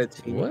such a meta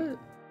team. What?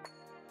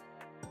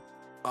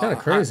 Kind of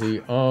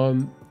crazy.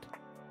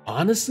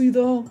 Honestly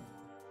though,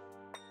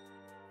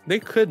 they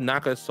could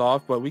knock us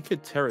off, but we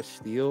could Terra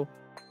Steel.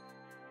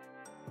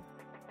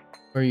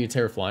 Or are you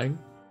Terra Flying?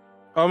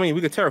 I mean,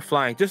 we could Terra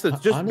Flying, just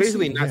honestly,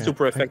 basically not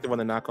super effective on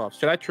the knockoffs.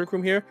 Should I Trick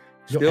Room here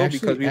still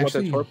because we want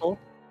that Torkoal?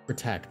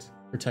 Protect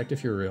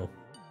if you're real,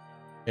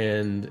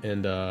 and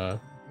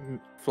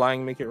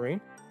Flying Make It Rain.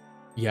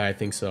 Yeah, I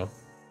think so.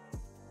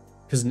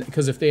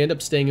 Because if they end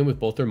up staying in with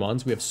both their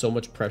mons, we have so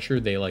much pressure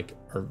they like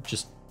are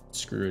just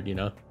screwed, you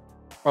know.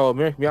 Oh,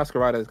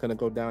 Meowscarada is gonna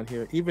go down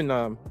here. Even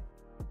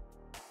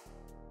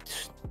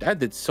that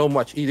did so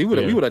much. We would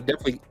have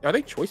definitely. Are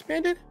they choice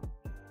banded?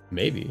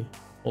 Maybe.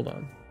 Hold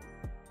on.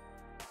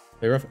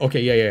 They're rough. Okay,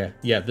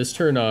 yeah. This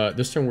turn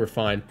we're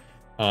fine.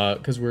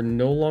 Because we're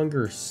no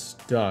longer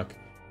stuck.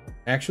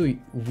 Actually,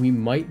 we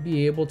might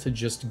be able to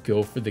just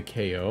go for the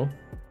KO.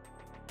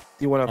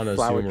 Do you want to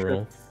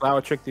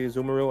flower trick the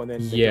Azumarill and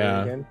then make it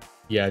rain again?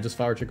 Yeah, just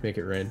flower trick, make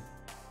it rain.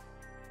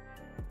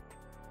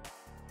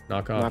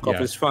 Knock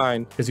off is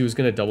fine. Because he was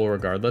gonna double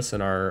regardless,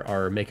 and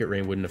our make it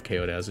rain wouldn't have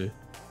KO'd Azu.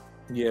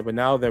 Yeah, but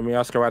now the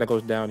Meowscarada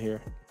goes down here.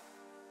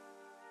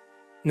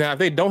 Now, if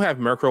they don't have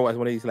Murkrow as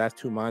one of these last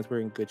 2 mines,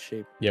 we're in good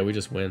shape. Yeah, we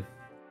just win.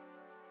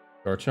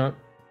 Garchomp.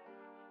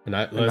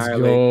 Let's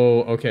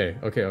go. Okay.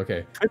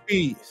 Could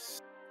be.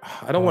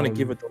 I don't want to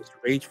give it those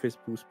Rage Fist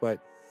boosts, but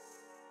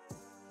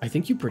I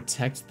think you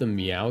protect the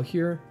Meow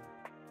here,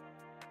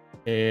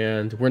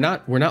 and we're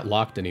not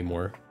locked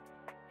anymore,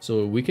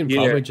 so we can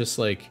probably just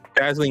like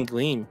Dazzling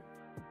Gleam.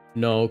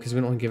 No, because we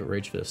don't want to give it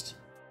Rage Fist.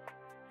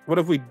 What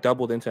if we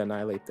doubled into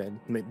Annihilate then?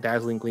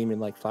 Dazzling Gleam and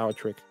like Flower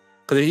Trick.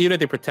 Because even if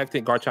they protect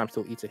it, Garchomp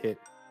still eats a hit.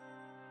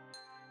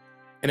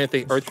 And if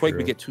they Earthquake,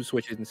 we get 2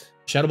 switch-ins.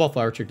 Shadow Ball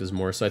Flower Trick does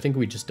more, so I think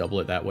we just double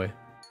it that way.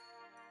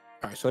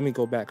 Alright, so let me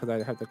go back because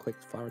I have to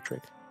click Flower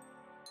Trick.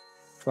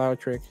 Flower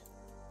Trick.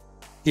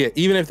 Yeah,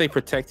 even if they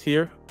protect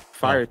here,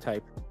 Fire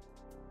type.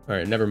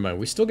 Alright, never mind.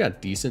 We still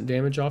got decent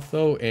damage off,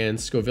 though, and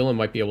Scovillain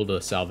might be able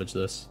to salvage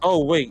this.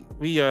 Oh, wait.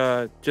 We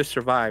just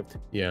survived.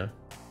 Yeah.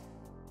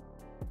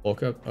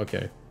 Bulk up?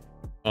 Okay.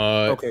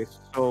 Okay,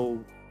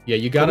 so... Yeah,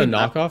 you got to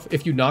knock off.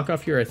 If you knock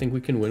off here, I think we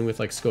can win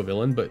with like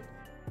Scovillain, but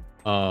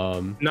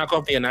knock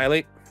off the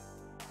Annihilate.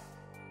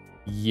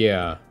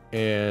 Yeah,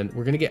 and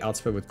we're gonna get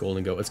outspread with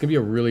Goldengo. It's gonna be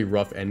a really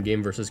rough end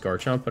game versus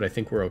Garchomp, but I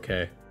think we're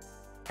okay.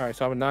 All right,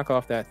 so I'm gonna knock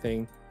off that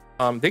thing.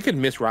 They could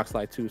miss Rock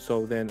Slide too,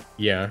 so then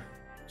yeah.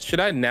 Should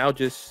I now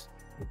just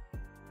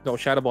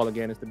Shadow Ball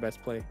again is the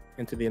best play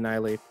into the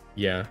Annihilate?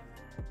 Yeah.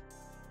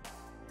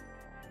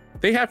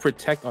 They have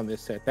Protect on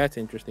this set. That's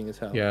interesting as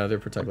hell. Yeah, they're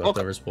Protect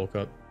leftovers bulk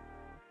up.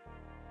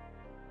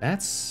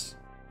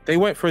 They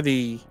went for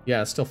the...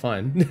 Yeah, it's still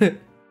fine.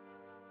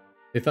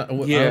 They thought... I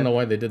don't know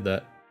why they did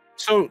that.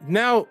 So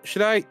now,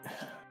 should I...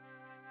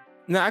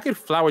 Now, I could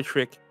Flower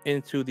Trick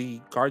into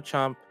the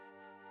Garchomp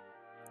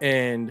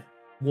and...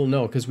 Well,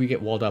 no, because we get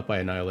walled out by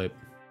Annihilate.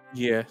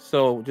 Yeah,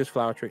 so just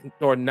Flower Trick.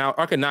 Or now,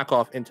 I can knock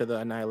off into the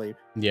Annihilate.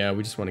 Yeah,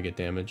 we just want to get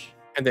damage.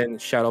 And then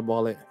Shadow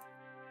Ball it.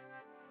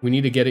 We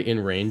need to get it in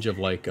range of,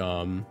 like,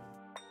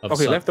 of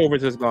Okay, sun.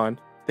 leftovers is gone.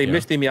 They Yeah.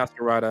 missed the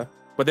Meowscarada,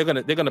 but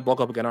they're gonna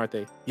bulk up again, aren't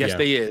they? Yes, Yeah.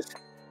 they is.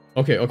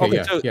 Okay,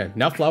 Okay, yeah.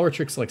 Now Flower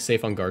Trick's like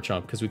safe on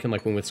Garchomp because we can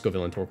like win with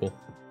Scoville and Torkoal.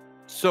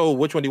 So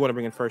which one do you want to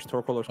bring in first,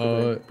 Torkoal or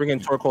Scovillain? Bring in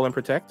Torkoal and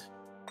protect.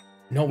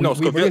 No, No,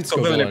 we bring in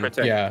Scovillain and Scovillain.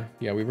 protect.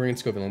 Yeah, we bring in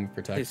Scovillain and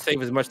protect.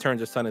 Save as much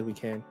turns as Sun as we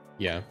can.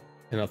 Yeah,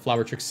 and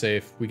Flower Trick's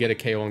safe. We get a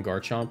KO on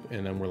Garchomp,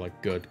 and then we're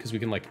like good because we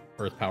can like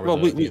Earth Power. Well,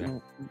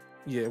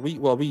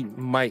 we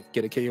might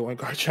get a KO on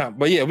Garchomp,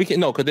 but yeah, we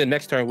can because then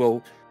next turn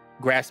we'll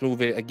grass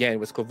move it again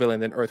with Scovillain,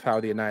 then Earth Power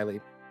the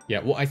Annihilate. Yeah,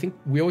 well, I think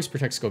we always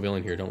protect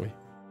Scovillain here, don't we?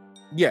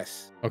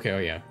 Yes. Okay. Oh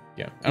yeah.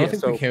 I don't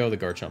think we KO the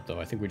Garchomp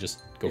though. I think we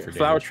just go for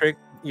Flower damage. Trick.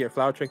 Yeah,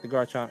 Flower Trick the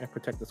Garchomp and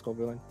protect the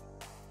Scovillain.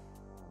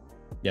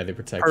 Yeah, they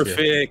protect.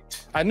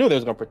 Perfect. I knew they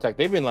was gonna protect.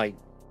 They've been like,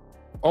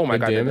 oh my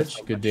god,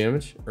 good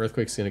damage.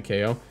 Earthquake's gonna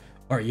KO.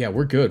 All right, yeah,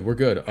 we're good.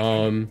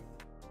 Because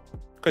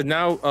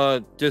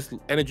now, just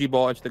Energy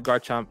Ball into the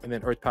Garchomp and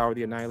then Earth Power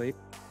the Annihilate.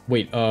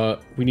 Wait,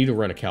 we need to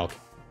run a calc.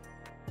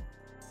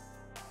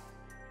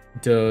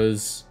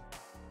 Does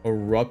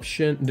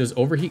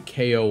Overheat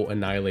KO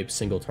Annihilate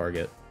single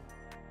target?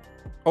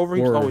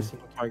 Overheat's always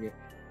single target.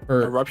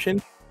 Or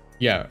Eruption?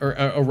 Yeah, or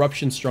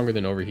Eruption's stronger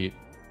than Overheat.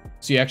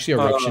 So you actually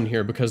Eruption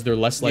here because they're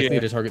less likely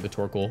to target the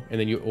Torkoal, and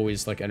then you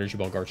always like Energy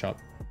Ball Garchomp.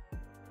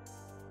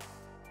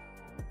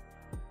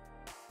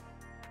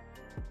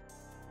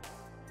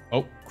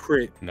 Oh,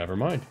 crit. Never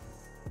mind.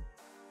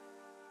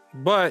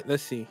 But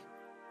let's see.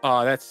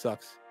 Oh, that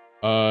sucks.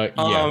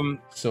 Yeah.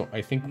 So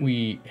I think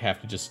we have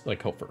to just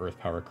like hope for Earth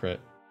Power crit.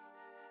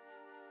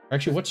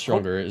 Actually, what's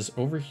stronger? Is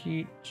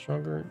Overheat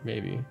stronger?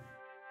 Maybe.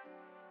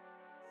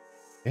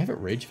 They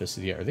haven't Rage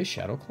Fisted yet. Are they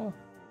Shadow Claw?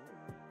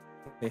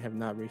 They have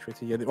not Rage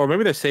Fisted yet. Or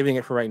maybe they're saving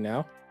it for right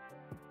now.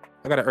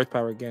 I got an Earth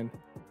Power again.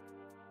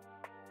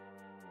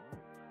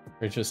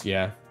 It's just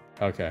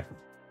Okay.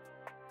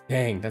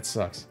 Dang, that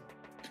sucks.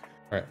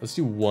 All right, let's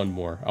do one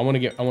more. I want to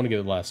get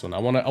the last one.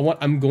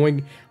 I'm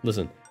going.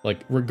 Listen,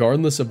 like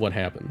regardless of what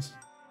happens,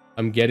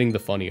 I'm getting the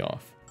funny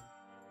off.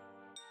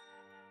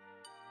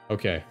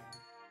 Okay.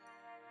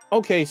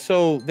 Okay,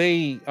 so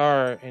they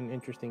are an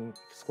interesting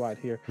squad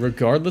here.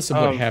 Regardless of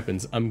what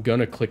happens, I'm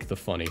gonna click the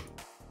funny.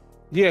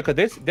 Yeah,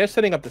 because they're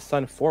setting up the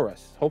sun for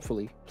us.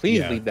 Hopefully, please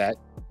lead that.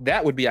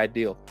 That would be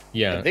ideal.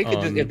 Yeah,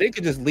 if they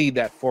could just lead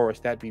that for us,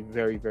 that'd be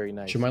very, very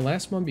nice. Should my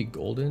last one be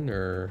golden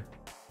or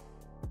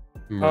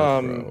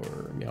Murkrow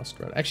or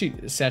Meowscarada?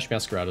 Actually, Sash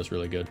Meowscarada is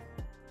really good.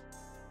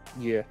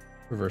 Yeah.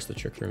 Reverse the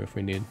Trick Room if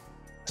we need.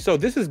 So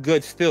this is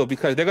good still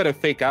because they're gonna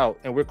fake out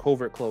and we're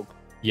Covert Cloak.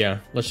 Yeah,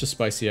 let's just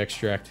Spicy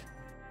Extract.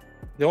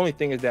 The only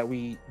thing is that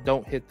we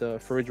don't hit the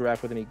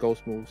Farigiraf with any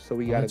ghost moves, so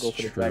we gotta go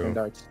for the Dragon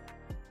Darts.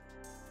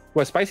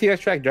 Well, Spicy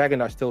Extract, Dragon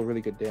Dart's still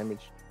really good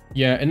damage.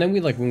 Yeah, and then we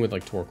like win with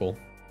like Torkoal.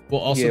 Well,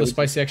 also the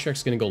Spicy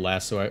Extract's gonna go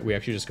last, so we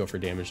actually just go for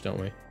damage, don't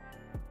we?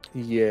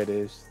 Yeah, it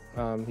is.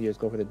 Just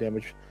go for the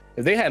damage.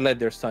 If they had led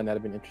their sun,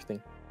 that'd have been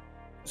interesting.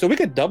 So we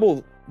could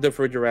double the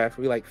Farigiraf.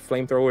 We like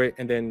Flamethrower it,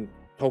 and then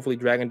hopefully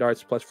Dragon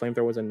Darts plus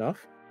Flamethrower is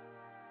enough.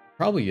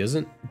 Probably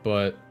isn't,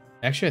 but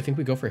actually I think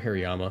we go for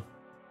Hariyama.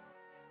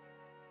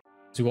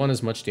 So we want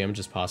as much damage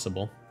as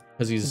possible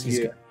because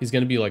he's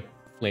gonna be like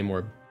Flame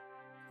Orb.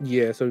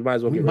 Yeah, so we might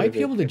as well. We might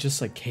be able to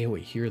just like KO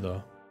it here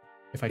though,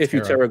 if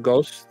you Terra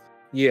Ghost.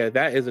 Yeah,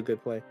 that is a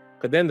good play.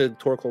 Because then the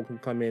Torkoal can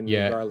come in.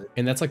 Yeah, regardless.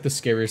 And that's like the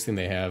scariest thing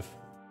they have.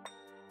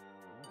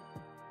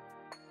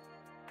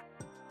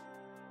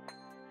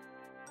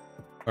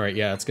 All right,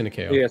 yeah, it's gonna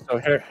KO. Yeah, so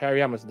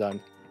Hariyama's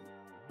done.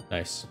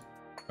 Nice.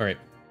 All right,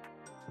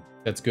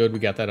 that's good. We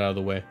got that out of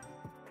the way.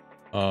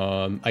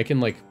 I can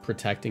like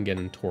protect and get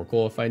in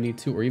Torkoal if I need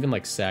to, or even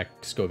like sack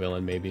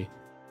Scovillain maybe.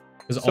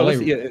 So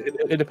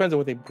it depends on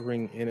what they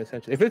bring in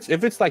essentially. If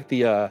it's like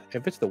the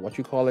what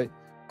you call it,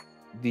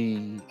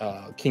 the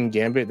King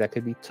Gambit, that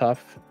could be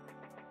tough.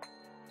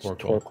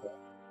 Torkoal.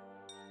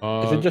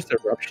 Is it just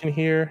Eruption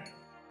here?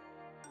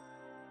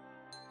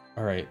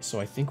 All right, so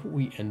I think what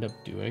we end up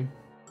doing.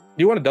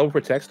 Do you want to double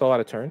protect stall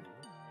out a turn?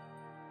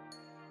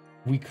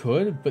 We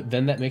could, but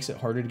then that makes it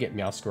harder to get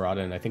Meowscarada,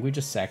 and I think we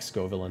just sack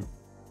Scovillain.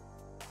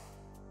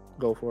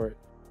 Go for it.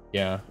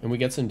 Yeah, and we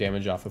get some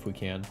damage off if we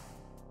can.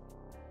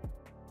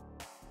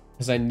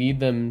 Because I need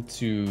them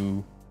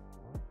to...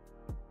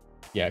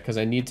 Yeah, because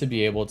I need to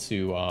be able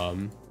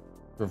to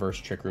reverse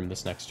Trick Room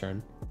this next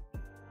turn.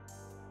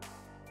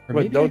 Or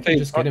maybe I can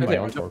just get in my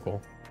own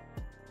Torkoal.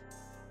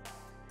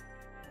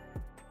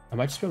 I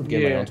might just be able to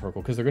get my own Torkoal,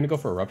 because they're going to go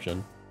for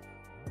Eruption.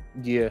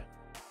 Yeah.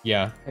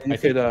 Yeah. And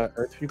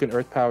you can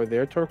Earth Power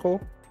their Torkoal.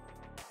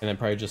 And then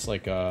probably just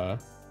like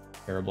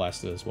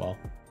Aeroblast it as well.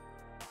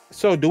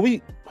 So do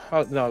we...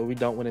 no, we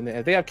don't win in the end.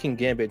 If they have King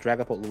Gambit,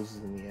 Dragapult loses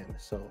in the end,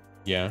 so...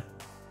 Yeah.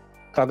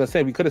 Like I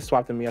said, we could have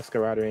swapped the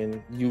Meowscarada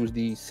and used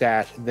the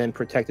Sash, then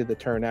protected the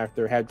turn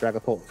after, had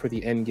Dragapult for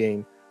the end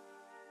game.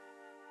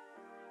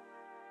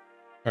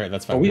 All right,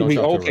 that's fine. Oh, we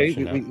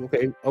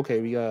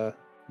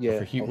yeah.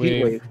 For Heat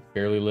Wave,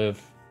 barely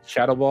live.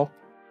 Shadow Ball.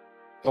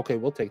 Okay,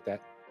 we'll take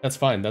that. That's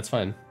fine. That's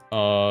fine.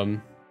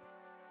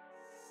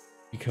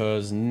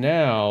 Because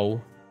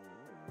now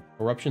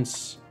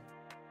Eruption's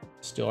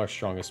Still our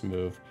strongest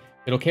move.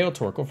 It'll KO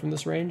Torkoal from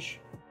this range.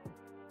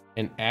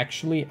 And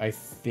actually, I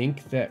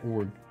think that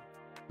we're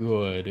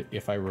good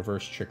if I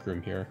reverse Trick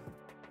Room here.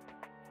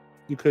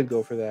 You could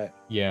go for that.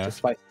 Yeah.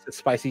 It's a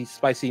spicy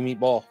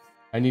meatball.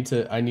 I need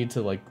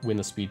to like win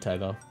the speed tie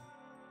though.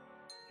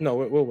 No,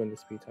 we'll win the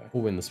speed tie.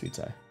 We'll win the speed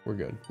tie. We're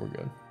good. We're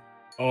good.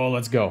 Oh,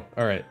 let's go.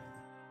 All right.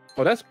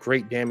 Oh, that's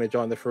great damage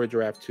on the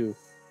Farigiraf too.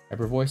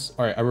 Hyper Voice.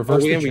 All right, I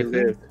reversed the Trick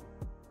Room.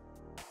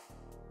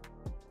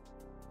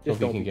 Just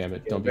don't be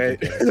Gambit. Don't be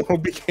Gambit.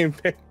 Don't be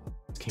Gambit.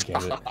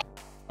 Gambit.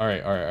 All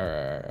right.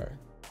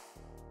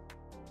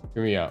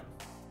 Hear me out.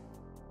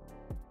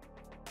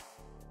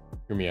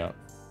 Hear me out.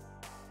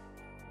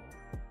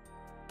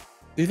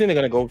 Do you think they're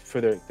gonna go for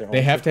their own?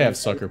 They have to have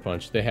Sucker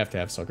Punch. They have to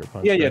have Sucker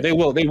Punch. Yeah, right? they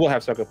will. They will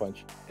have Sucker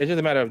Punch. It's just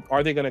a matter of,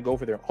 are they gonna go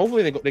for their?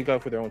 Hopefully they go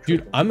for their own.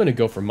 Dude, I'm gonna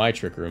go for my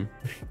Trick Room.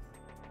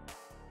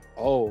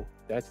 Oh,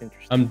 that's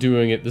interesting. I'm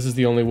doing it. This is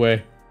the only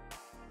way.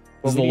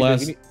 This is the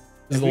last. This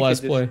is the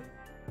last play.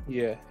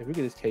 Yeah, if we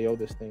could just KO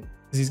this thing.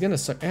 Because he's gonna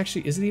suck.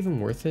 Actually, is it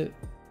even worth it?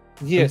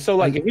 Yeah. So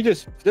like, if we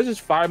let's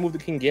just fire move the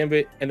King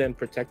Gambit and then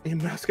protect the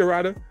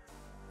Masquerada,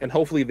 and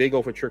hopefully they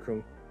go for Trick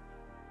Room.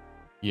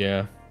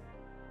 Yeah.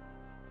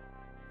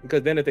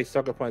 Because then if they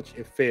Sucker Punch,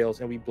 it fails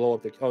and we blow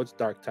up the. Oh, it's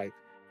Dark type.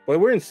 But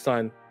we're in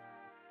Sun.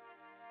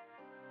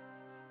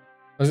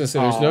 I was gonna say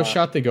there's no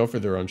shot they go for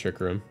their own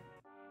Trick Room.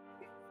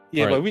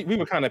 Yeah, right. but we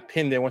were kind of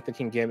pinned there once the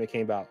King Gambit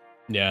came out.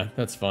 Yeah,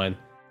 that's fine.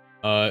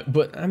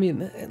 But I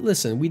mean,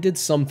 listen, we did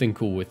something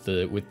cool with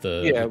the with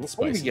the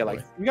what did we get?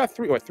 Like we got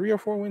 3 or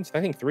 4 wins. I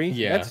think 3.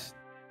 Yeah,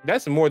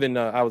 that's more than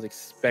I was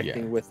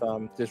expecting with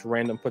this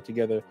random put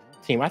together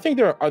team. I think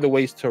there are other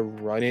ways to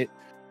run it.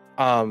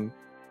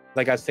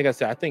 Like I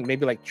said, I think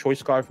maybe like Choice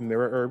Scarf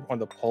Mirror Herb on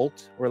the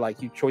Pult, where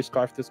like you Choice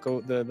Scarf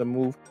the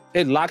move.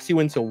 It locks you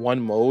into one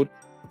mode.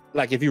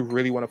 Like if you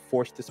really want to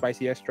force the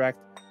Spicy Extract.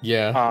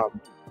 Yeah.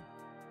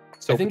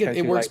 So I think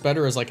it works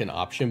better as like an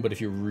option, but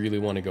if you really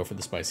want to go for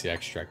the Spicy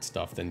Extract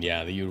stuff, then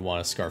yeah, you would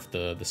want to Scarf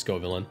the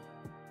SCOVILLAIN.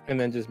 And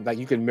then just like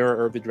you can Mirror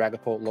Herb the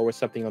Dragapult, lower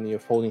something on the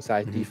opposing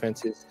side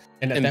defenses.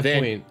 And at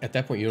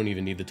that point, you don't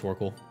even need the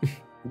Torkoal.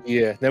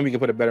 Yeah, then we can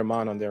put a better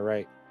mon on there,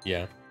 right?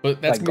 Yeah,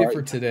 but that's like gonna be it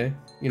for today.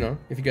 You know,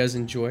 if you guys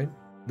enjoyed,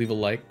 leave a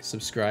like,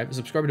 subscribe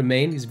to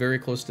Main. He's very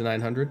close to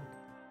 900.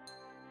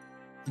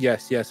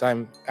 Yes,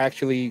 I'm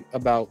actually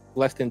about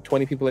less than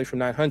 20 people away from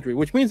 900,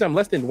 which means I'm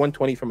less than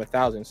 120 from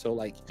 1,000. So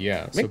like,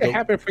 yeah, make it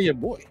happen for your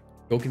boy.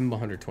 Go give him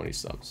 120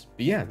 subs.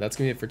 But yeah, that's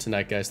gonna be it for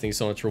tonight, guys. Thank you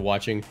so much for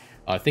watching.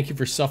 Thank you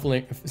for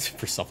suffering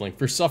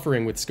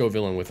with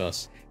SCOVILLAIN with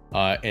us.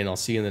 And I'll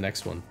see you in the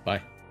next one.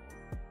 Bye.